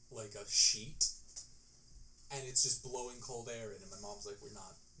with like a sheet, and it's just blowing cold air in. And my mom's like, we're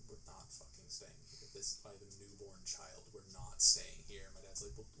not fucking staying here. I have a newborn child. We're not staying here. And my dad's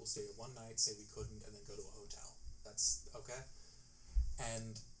like, we'll stay here one night, say we couldn't, and then go to a hotel. That's okay.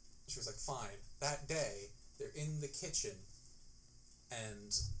 And she was like, fine. That day, they're in the kitchen,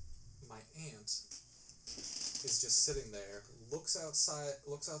 and my aunt is just sitting there, looks out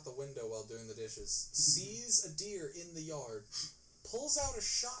the window while doing the dishes, sees a deer in the yard, pulls out a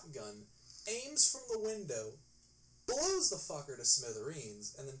shotgun, aims from the window, blows the fucker to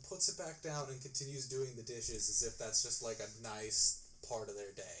smithereens, and then puts it back down and continues doing the dishes as if that's just like a nice part of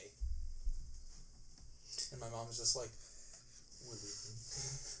their day. And my mom was just like, what do you think?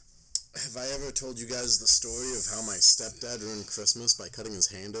 Have I ever told you guys the story of how my stepdad ruined Christmas by cutting his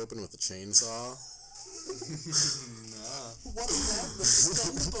hand open with a chainsaw? What's that? The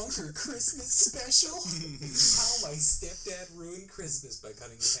Skunk Bunker Christmas special? How my stepdad ruined Christmas by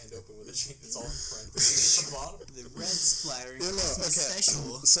cutting his hand open with a chain. It's all in parentheses at the bottom. The red splattering Yeah, no, Christmas okay.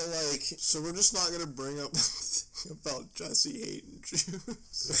 special. So we're just not gonna bring up the thing about Jesse hating Jews.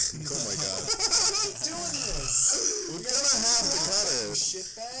 Oh my god. Why are we doing this? We're gonna have to cut You it.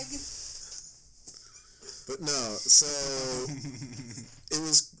 shitbag? But no, so it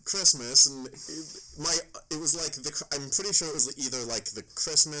was Christmas, and it was like I'm pretty sure it was either like the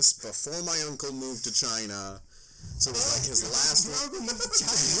Christmas before my uncle moved to China, so it was like his last one. Oh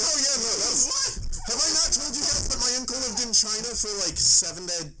yeah, no, that's have I not told you guys that my uncle lived in China for like 7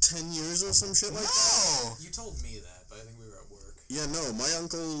 to 10 years or some shit like that? You told me that, but I think we were at work. Yeah, no, my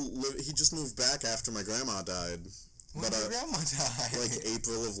uncle he just moved back after my grandma died. When did your grandma die? Like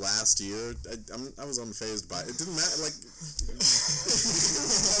April of last year. I was unfazed by it. It didn't matter. Like,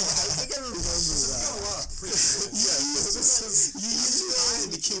 I think I remember that. Got a lot of Yeah, you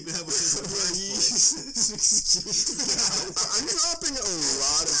usually to keep it up with his I'm dropping a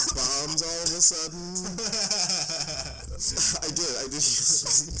lot of bombs all of a sudden. I did. I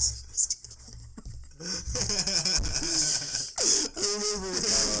remember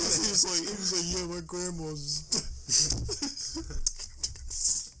he was like, yeah, my grandma's.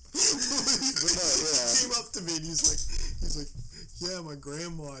 But no, yeah. He came up to me and he's like, yeah, my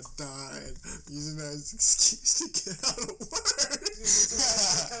grandma died. Using that as an excuse to get out of work.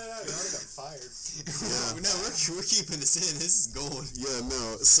 You already got fired. Yeah. No, we're keeping this in. This is gold. Yeah,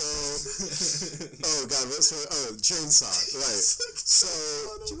 no. So, oh god, chainsaw. Right. So,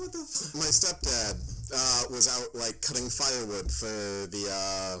 my stepdad was out like cutting firewood for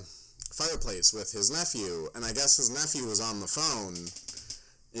the fireplace with his nephew, and I guess his nephew was on the phone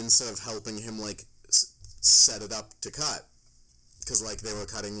instead of helping him like set it up to cut, because like they were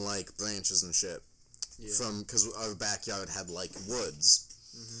cutting like branches and shit because our backyard had like woods.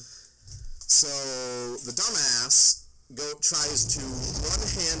 So the dumbass tries to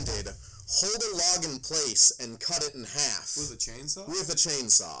one-handed hold a log in place and cut it in half With a chainsaw? with a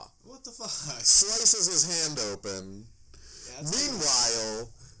chainsaw. What the fuck? Slices his hand open. Yeah, Meanwhile,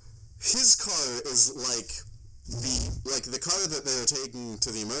 his car is like the car that they're taking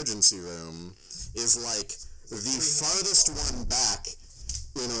to the emergency room is like the farthest one back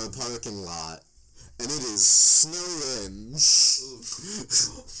in our parking lot, and it is snowing. So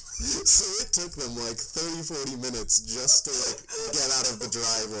it took them like 30-40 minutes just to like get out of the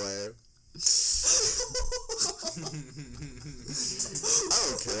driveway. I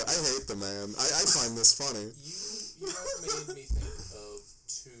don't care. I hate the man. I find this funny. You made me think of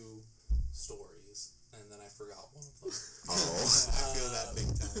two stories, and then I forgot one of them. Oh. I feel that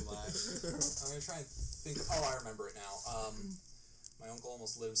big time lag. I'm gonna try and think. Oh, I remember it now. My uncle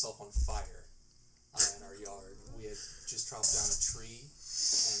almost lit himself on fire in our yard. We had just chopped down a tree,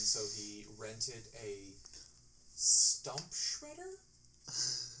 and so he rented a stump shredder,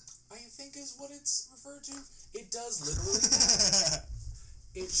 I think is what it's referred to. It does literally.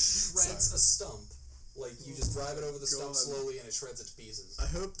 It shreds a stump Like, you just drive it over the stump God. slowly and it shreds it to pieces. I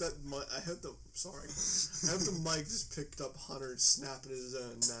hope the mic just picked up Hunter snapping his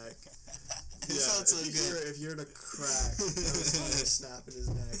own neck. It sounds so good. If you're in a crack, that was Hunter snapping his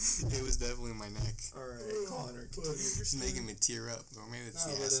neck. It was definitely my neck. Alright, Connor, continue your It's story. making me tear up. Or maybe it's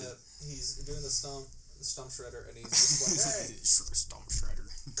No, the but acid. he's doing the stump shredder, and he's just like, hey, Stump shredder.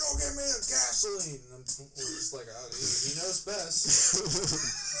 go get me a gasoline. And we're just like, oh, he knows best.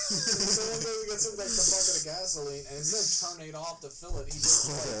 And someone goes and gets him like the bucket of gasoline, and instead of turning it off to fill it, he just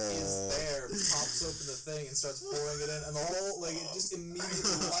like is there, pops open the thing, and starts pouring it in, and the whole like it just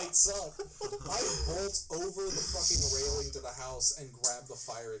immediately lights up. I bolt over the fucking railing to the house and grab the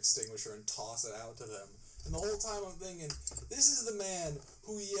fire extinguisher and toss it out to them. And the whole time I'm thinking, this is the man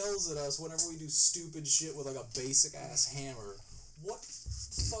who yells at us whenever we do stupid shit with like a basic ass hammer. What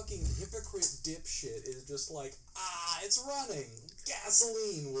fucking hypocrite dipshit is just like, it's running.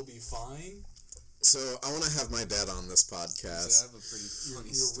 Gasoline will be fine. So I want to have my dad on this I podcast. have a pretty funny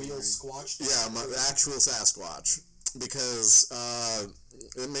Your story. real Squatch. Yeah, my actual Sasquatch. Because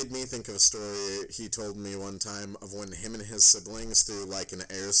it made me think of a story he told me one time of when him and his siblings threw like an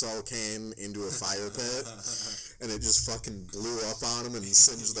aerosol can into a fire pit, and it just fucking blew up on them and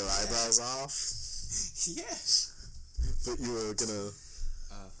singed their eyebrows off. Yeah. But you were gonna...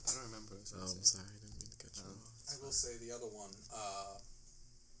 I don't remember. Oh, I'm sorry, I didn't mean to cut you off. I will say the other one, I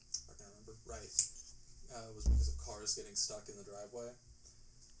can remember, right, was because of cars getting stuck in the driveway.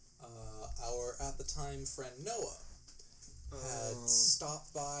 Our, at the time, friend Noah had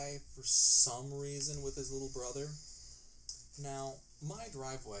stopped by for some reason with his little brother. Now, my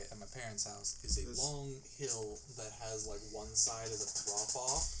driveway at my parents' house is a long hill that has, like, one side as a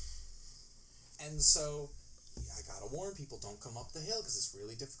drop-off. And so, I gotta warn people, don't come up the hill, because it's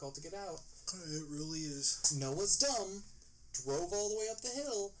really difficult to get out. It really is. Noah's dumb, drove all the way up the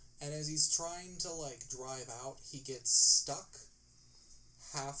hill, and as he's trying to, like, drive out, he gets stuck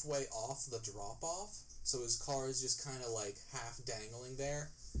halfway off the drop-off, so his car is just kind of, like, half dangling there,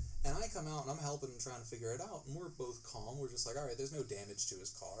 and I come out, and I'm helping him trying to figure it out, and we're both calm, we're just like, alright, there's no damage to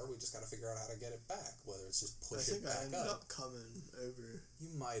his car, we just gotta figure out how to get it back, whether it's just push it back I ended up. up coming over. You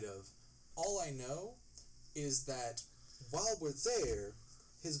might have. All I know is that while we're there,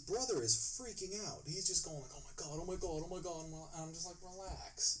 his brother is freaking out. He's just going like, oh my god, oh my god, oh my god, and I'm just like,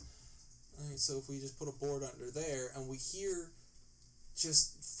 relax. Alright, so if we just put a board under there, and we hear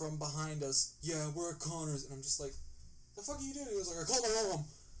just from behind us, yeah, we're at Connor's, and I'm just like, the fuck are you doing? He was like, I called my mom.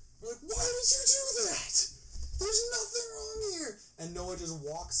 We're like, why did you do that? There's nothing wrong here. And Noah just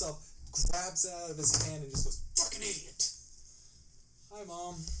walks up, grabs it out of his hand, and just goes, fucking idiot. Hi,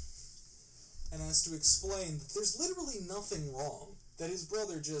 Mom. And has to explain that there's literally nothing wrong. That his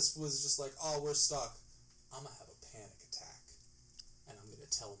brother was just like, oh, we're stuck. I'm gonna have a panic attack. And I'm gonna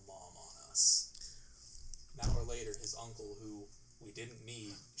tell Mom on us. An hour later, his uncle, who we didn't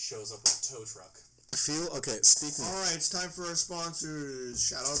need, shows up with a tow truck. Speaking of... Alright, it's time for our sponsors.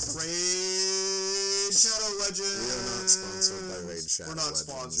 Shout out to Raid Shadow Legends. We are not sponsored by Raid Shadow We're not Legends.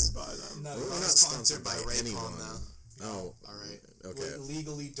 sponsored by them. No, We're not not sponsored by Raycon, anyone. though. Oh, Alright. okay. We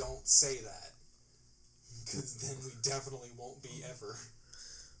legally don't say that. Because then we definitely won't be ever.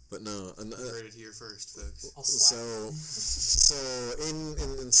 But no, You heard it here first, folks. I'll slap so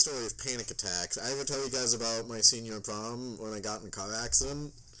in story of panic attacks, I ever tell you guys about my senior prom when I got in a car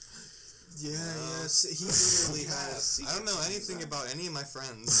accident? Yeah, yes, he literally has. I don't know anything about any of my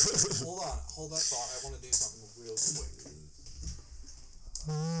friends. Hold that thought. I want to do something real quick.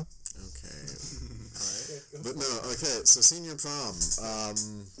 Okay. Alright. But no, okay, so senior prom.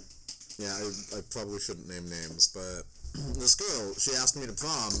 Yeah, I probably shouldn't name names, but this girl, she asked me to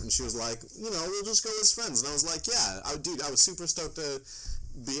prom, and she was like, we'll just go as friends. And I was like, yeah, I was super stoked to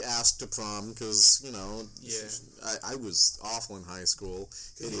be asked to prom, because, Yeah. I was awful in high school.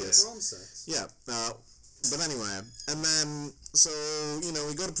 Idiot. Prom sex. Yeah, but anyway, and then, so,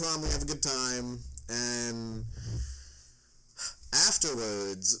 we go to prom, we have a good time, and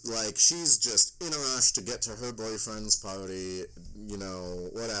afterwards, like, she's just in a rush to get to her boyfriend's party,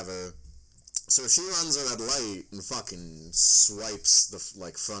 whatever. So she runs a red light and fucking swipes the,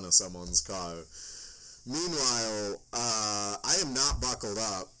 front of someone's car. Meanwhile, I am not buckled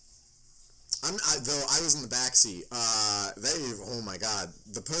up. Though I was in the backseat. Oh my god,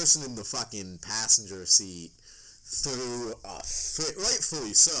 the person in the fucking passenger seat threw a fit,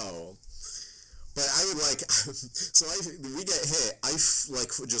 rightfully so. But I would we get hit, I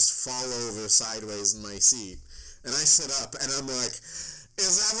just fall over sideways in my seat, and I sit up, and I'm like,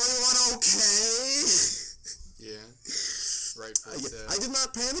 is everyone okay? Yeah. Right. I did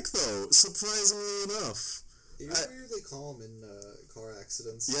not panic though, surprisingly enough. You're weirdly calm in car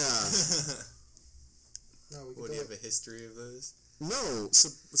accidents. Yeah. No, we can What, do do you it. have a history of those? No,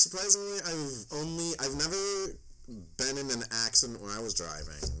 surprisingly, I've never been in an accident when I was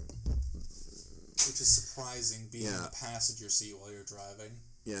driving. Which is surprising, being in Yeah. the passenger seat while you're driving.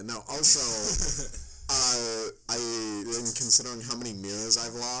 Yeah, no, also, considering how many mirrors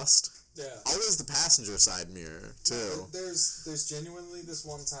I've lost, Yeah. always the passenger side mirror, too. No, there's genuinely this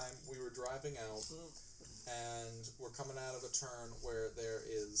one time we were driving out and we're coming out of a turn where there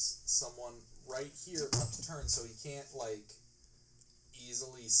is someone right here about to turn, so he can't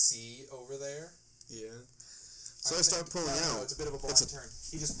easily see over there. Yeah. So I start pulling No, out, it's a bit of a blind It's a- turn.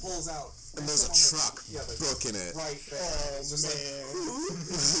 He just pulls out, and there's a truck yeah, booking it. right there. It's just man.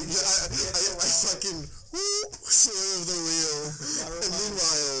 I fucking swerve the wheel. And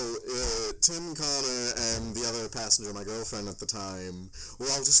meanwhile, Tim, Connor, and the other passenger, my girlfriend at the time, were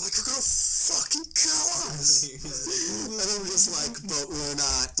all just like, "You're gonna fucking kill us!" And I'm just like, "But we're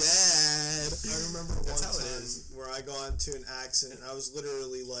not dead." I remember one That's how it time is. where I got into an accident. I was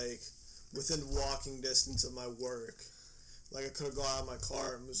literally within walking distance of my work. I could have gone out of my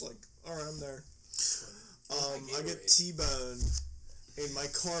car and was like, all right, I'm there. I get T-boned and my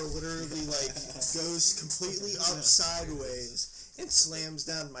car literally goes completely up sideways and slams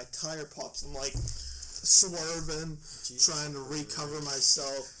down. My tire pops. I'm swerving, trying to recover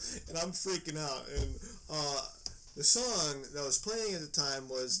myself, and I'm freaking out. And the song that was playing at the time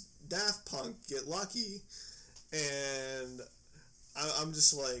was Daft Punk, Get Lucky, and I'm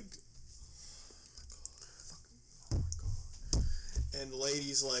just like, and the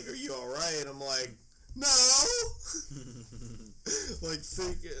lady's like, are you alright? I'm like, no!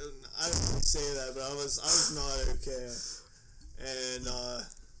 Freaking, I didn't really say that, but I was not okay. And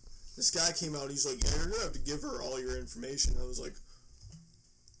this guy came out, he's like, yeah, you're gonna have to give her all your information. I was like,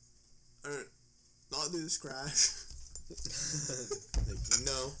 not do this crash.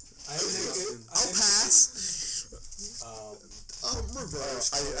 No. I'll pass.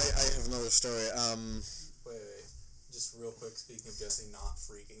 Reverse. I have another story. Wait. Just real quick, speaking of Jesse not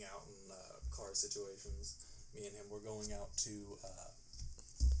freaking out in car situations, me and him were going out to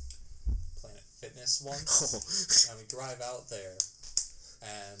Planet Fitness once, and we drive out there,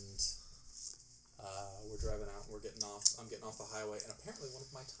 and we're driving out, and I'm getting off the highway, and apparently one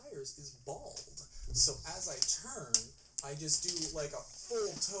of my tires is bald. So as I turn, I just do a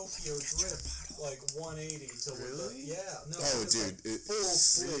full Tokyo drift, 180 till Really? Oh, dude, full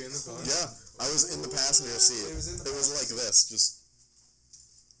flip. in the car? Yeah, I was in the passenger seat. It was in the It was like this, just.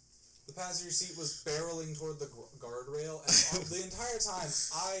 The passenger seat was barreling toward the guardrail, and the entire time,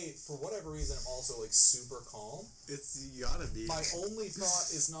 I, for whatever reason, am also super calm. You gotta be. My only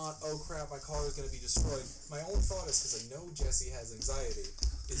thought is not, oh crap, my car is going to be destroyed. My only thought is, because I know Jesse has anxiety,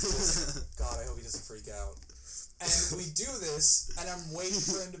 is just, God, I hope he doesn't freak out. And we do this, and I'm waiting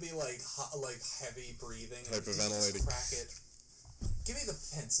for him to be heavy breathing. And Hyperventilating. Just crack it. Give me the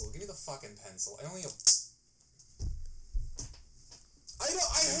pencil. Give me the fucking pencil. I only have. I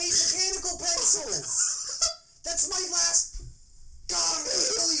hate mechanical pencils. That's my last. God, I'm gonna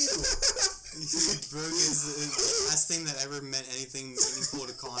kill you. Brooke is the last thing that ever meant anything meaningful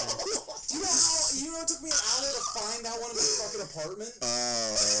to Connor. Do you know how it took me an hour to find out one in my fucking apartment?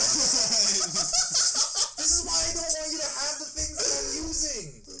 This is why I don't want you to have the things that I'm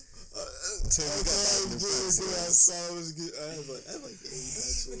using. Tim, we got that new pencil. I was good. I have 8 I hate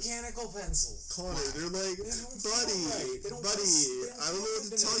pencils. mechanical pencils. Connor, they're like, They don't buddy, feel right. They don't buddy, feel- they don't I don't know feel what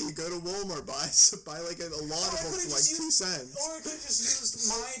to good tell to you. Go to Walmart, buy a lot of I them could've for just 2 used- cents. Or I could have just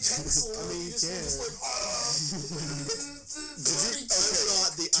used my pencil. I mean, you just can.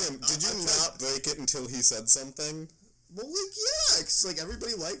 Tim, did you not break it until he said something? Well, yeah, because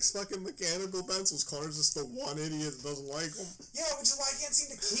everybody likes fucking mechanical pencils. Connor's just the one idiot that doesn't like them. Yeah, which is why I can't seem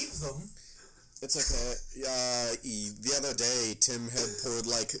to keep them. It's okay. The other day, Tim had poured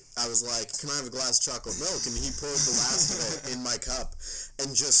I was like, can I have a glass of chocolate milk? And he poured the last of it in my cup.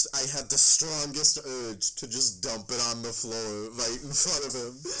 And I had the strongest urge to just dump it on the floor right in front of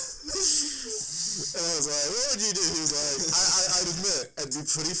him. And I was like, what would you do? He was like, I'd admit, I'd be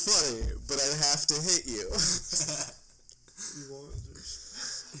pretty funny, but I'd have to hit you. You want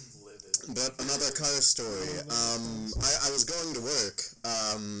Livid. But another car story. I was going to work,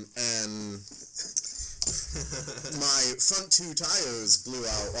 and my front 2 tires blew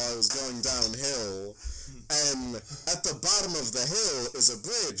out while I was going downhill, and at the bottom of the hill is a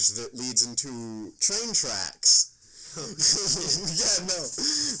bridge that leads into train tracks. Yeah, no.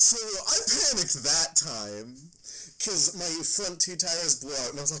 So I panicked that time, because my front 2 tires blew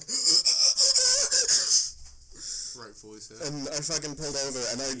out, and I was like, Rightfully so. And I fucking pulled over,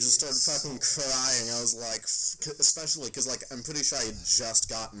 and I just started fucking crying. I was like, especially because, like, I'm pretty sure I had just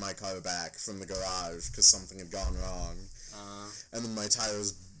gotten my car back from the garage because something had gone wrong. And then my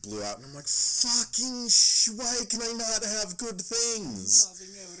tires blew out, and I'm like, fucking why can I not have good things?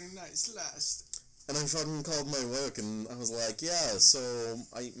 Nothing ever nice last. And I fucking called my work, and I was like, yeah, so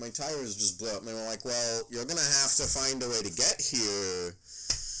my tires just blew out. And they were like, well, you're gonna have to find a way to get here,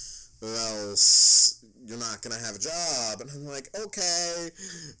 or else you're not gonna have a job. And I'm like, okay.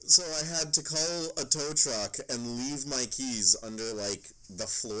 So I had to call a tow truck and leave my keys under, like, the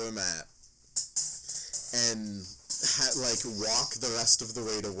floor mat, and walk the rest of the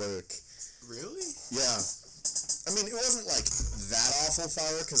way to work. Really? Yeah. I mean, it wasn't, like, that awful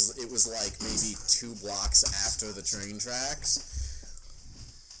far, because it was, like, maybe 2 blocks after the train tracks.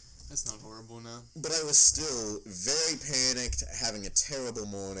 That's not horrible now. But I was still very panicked, having a terrible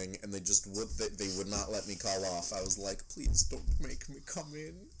morning, and they would not let me call off. I was like, please don't make me come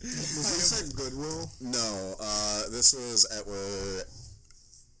in. Was this at Goodwill? No, this was at where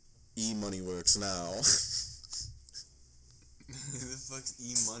E-Money works now. Who the fuck's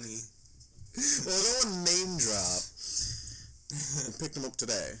E-Money? Well, I don't want to name drop. I picked him up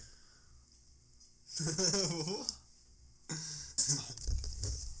today.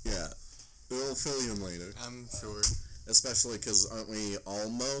 Yeah. We'll fill you in later. I'm sure. Especially because aren't we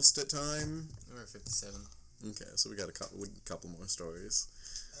almost at time? We're at 57. Okay, so we got a couple more stories.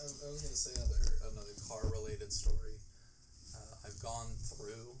 I was gonna say another car related story. I've gone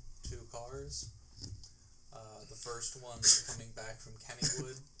through 2 cars. The first one coming back from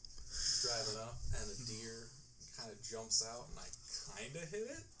Kennywood, driving up, and a deer kind of jumps out, and I kind of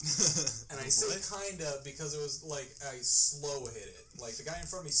hit it. And I say kind of because it was like I slow hit it. Like the guy in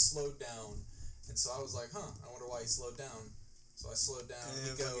front of me slowed down, and so I was like, I wonder why he slowed down. So I slowed down,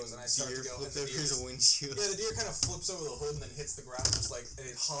 and he goes, and I start to go, and the deer, windshield. yeah, the deer kind of flips over the hood and then hits the ground, just like, and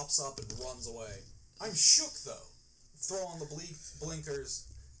it hops up and runs away. I'm shook though. Throw on the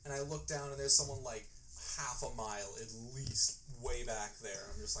blinkers, and I look down, and there's someone like half a mile at least way back there.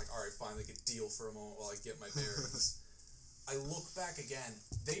 I'm just like, all right, fine, they could deal for a moment while I get my bearings. I look back again.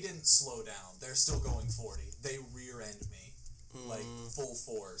 They didn't slow down. They're still going 40. They rear end me like full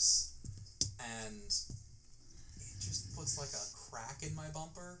force, and it just puts like a crack in my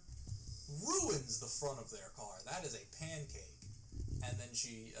bumper, ruins the front of their car. That is a pancake. And then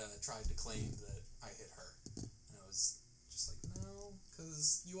she tried to claim that I hit her, and I was just like, no,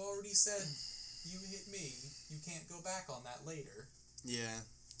 because you already said you hit me. You can't go back on that later. Yeah.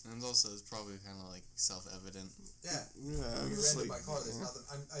 And also, it's probably kind of like self-evident. Yeah. Yeah. You It's rented like, my car. There's nothing.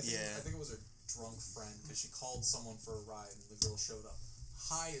 I Yeah. think it was her drunk friend because she called someone for a ride and the girl showed up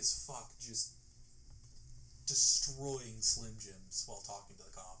high as fuck, just destroying Slim Jims while talking to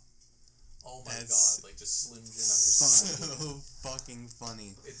the cop. Oh my god! Like just Slim Jim after Slim Jim. So fucking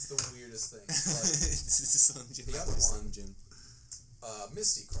funny. It's the weirdest thing. But It's Slim Jim the after other Slim one, Jim.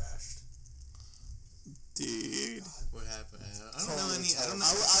 Misty crashed. dude. What happened? I don't Totally know any. I don't know.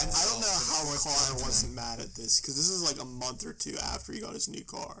 I don't know how Connor wasn't mad at this, because this is like a month or 2 after he got his new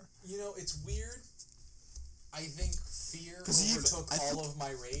car. You know, it's weird. I think fear 'Cause he even- overtook all of my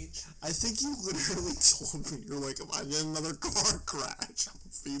rage. I think you literally told me, you're like, if I get another car crash, I'll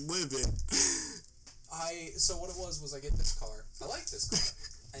be living. So what it was I get this car. I like this car.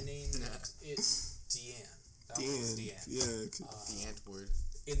 I named it Deanne. That one was Deanne. Yeah. The ant word.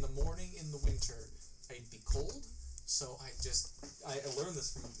 In the morning, in the winter, I'd be cold. So I learned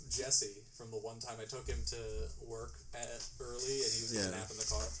this from Jesse from the one time I took him to work early and he was going to nap in the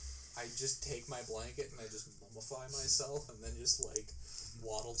car. I just take my blanket and I just mummify myself and then just like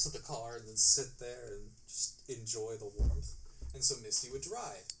waddle to the car and then sit there and just enjoy the warmth. And so Misty would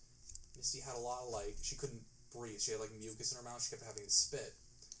drive. Misty had a lot of she couldn't breathe. She had like mucus in her mouth. She kept having to spit.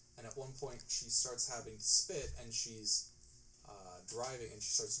 And at one point she starts having to spit and she's driving and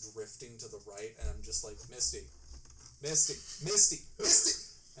she starts drifting to the right and I'm just like, Misty. And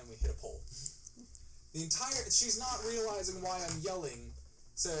we hit a pole. She's not realizing why I'm yelling,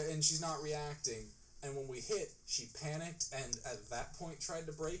 and she's not reacting. And when we hit, she panicked and at that point tried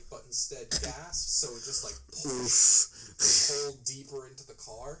to brake, but instead gassed, so it just like pulled deeper into the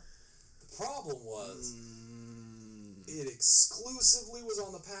car. The problem was, it exclusively was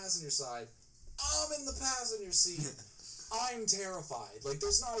on the passenger side. I'm in the passenger seat. I'm terrified. Like,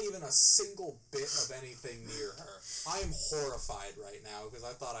 there's not even a single bit of anything near her. I am horrified right now because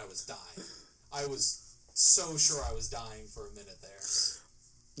I thought I was dying. I was so sure I was dying for a minute there.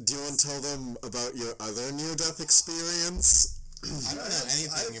 Do you want to tell them about your other near-death experience? I don't know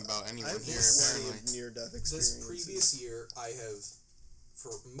anything about anyone I've here, plenty apparently. of near-death This experiences. previous year, I have,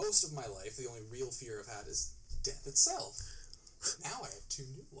 for most of my life, the only real fear I've had is death itself. Now I have 2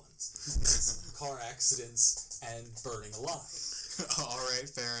 new ones. It's car accidents and burning alive. Alright,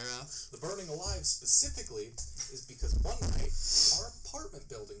 fair enough. The burning alive specifically is because one night our apartment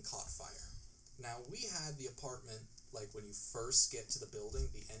building caught fire. Now we had the apartment, like when you first get to the building,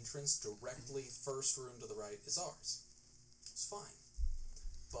 the entrance directly first room to the right is ours. It's fine.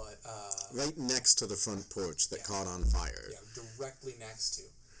 But Right next to the front porch that caught on fire. yeah, directly next to.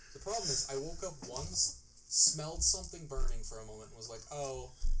 The problem is I woke up once, smelled something burning for a moment, and was like, oh,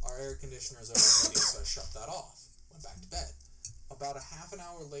 our air conditioner's overheating, so I shut that off. Went back to bed. About a half an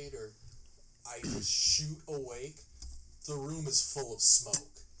hour later, I shoot awake. The room is full of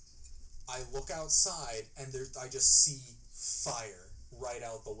smoke. I look outside, and I just see fire right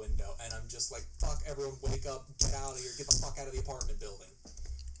out the window, and I'm just like, fuck, everyone wake up, get out of here, get the fuck out of the apartment building.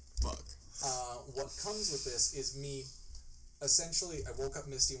 Fuck. What comes with this is me, essentially, I woke up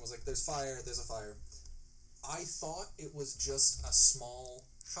Misty and was like, there's a fire. I thought it was just a small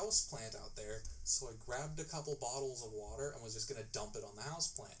house plant out there, so I grabbed a couple bottles of water and was just going to dump it on the house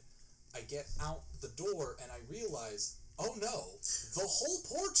plant. I get out the door and I realize, oh no, the whole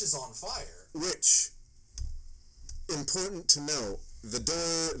porch is on fire. Which, important to note, the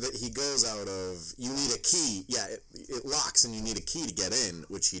door that he goes out of, you need a key. Yeah, it locks and you need a key to get in,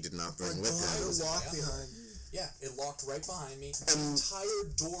 which he did not bring with It him. was locked behind you. Yeah, it locked right behind me. The entire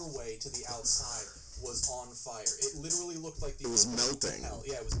doorway to the outside was on fire. It literally looked like It was opening of melting. hell.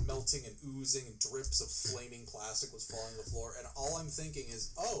 Yeah, it was melting and oozing, and drips of flaming plastic was falling to the floor. And all I'm thinking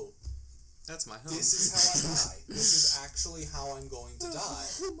is, oh, That's my home. this is how I die. This is actually how I'm going to die.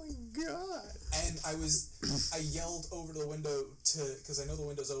 Oh my god. And I yelled over to the window because I know the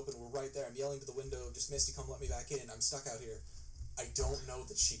window's open. We're right there. I'm yelling to the window, just Misty, come let me back in. I'm stuck out here. I don't know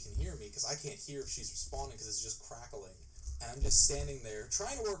that she can hear me because I can't hear if she's responding because it's just crackling. And I'm just standing there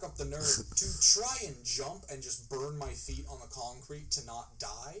trying to work up the nerve to try and jump and just burn my feet on the concrete to not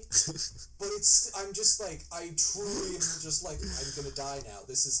die. But I'm just like, I truly am just like, I'm going to die now.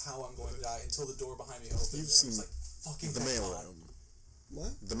 This is how I'm going to die until the door behind me opens. You've and I'm seen just like, fucking The thank mail God. room.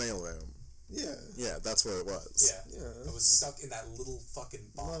 What? The mail room. Yeah. Yeah, that's where it was. Yeah. Yeah. I was stuck in that little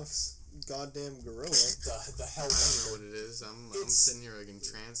fucking box. Goddamn gorilla. The hell. I don't know what it is. I'm sitting here like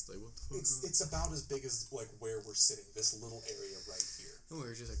entranced, like what the fuck? It's about as big as like where we're sitting. This little area right here. Oh,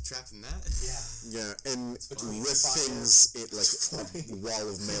 we were just like trapped in that. Yeah. Yeah, and between with fire. things, it like a wall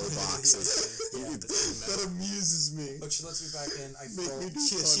of mailboxes. Yeah. That amuses me. But she lets me back in. I Make throw. me do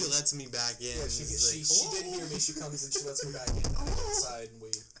She lets me back in. Yeah, she did hear me. She comes and she lets me back in. I go outside and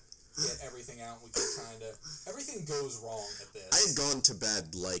we get everything out. We can kind of everything goes wrong at this. I had gone to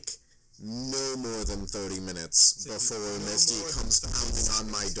bed like no more than 30 minutes before Misty comes pounding on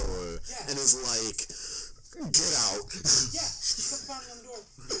my door and is like, get out. Yeah, she kept pounding on the door.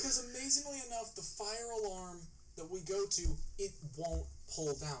 Because amazingly enough, the fire alarm that we go to, it won't pull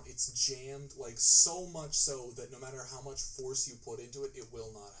down. It's jammed, like so much so that no matter how much force you put into it, it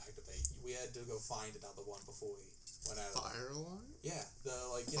will not activate. We had to go find another one before we went out of Fire alarm? Yeah, the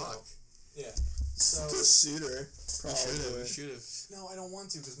like, you Fuck. know. Yeah. So, Shoot her. Probably. Should have. no, I don't want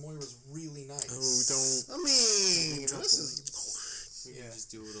to because Moira's really nice. Oh, don't. I mean, this is We can just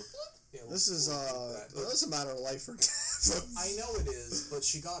do a little. Yeah, this is we'll keep that. But that's a matter of life or death. I know it is, but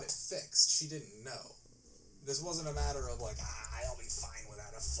she got it fixed. She didn't know. This wasn't a matter of like, I'll be fine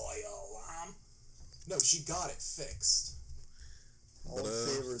without a fire alarm. No, she got it fixed. All in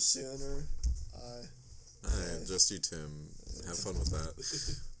favor sooner. Alright, just you, Tim. Have fun with that.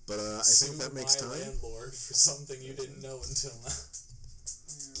 But I Sue think that makes my time. landlord for something you didn't know until now.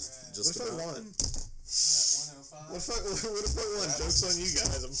 Just What if I about. won? 105. What if I won? Joke's on you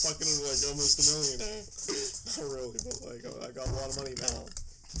guys. I'm fucking like almost a millionaire. Not really, but like I got a lot of money now.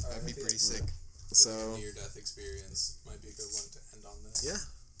 That'd be pretty sick. So, Near-death experience might be a good one to end on this. yeah.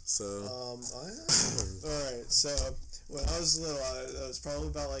 So, Alright, so when I was little, I was probably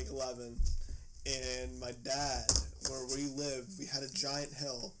about like 11, and my dad, where we lived, we had a giant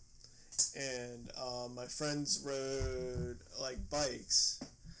hill, and my friends rode like bikes,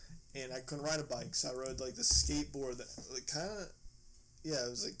 and I couldn't ride a bike, so I rode like the skateboard that like kind of, yeah, it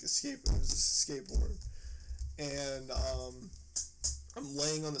was like a skateboard, and I'm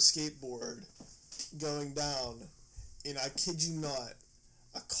laying on the skateboard, going down, and I kid you not,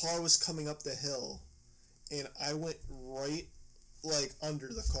 a car was coming up the hill, and I went right, like, under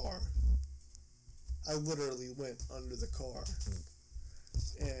the car. I literally went under the car.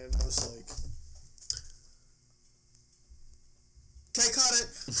 And I was like, okay, cut it!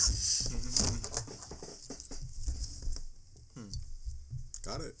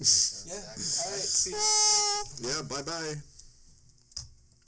 got it. Yeah. All right. See. Yeah, bye-bye.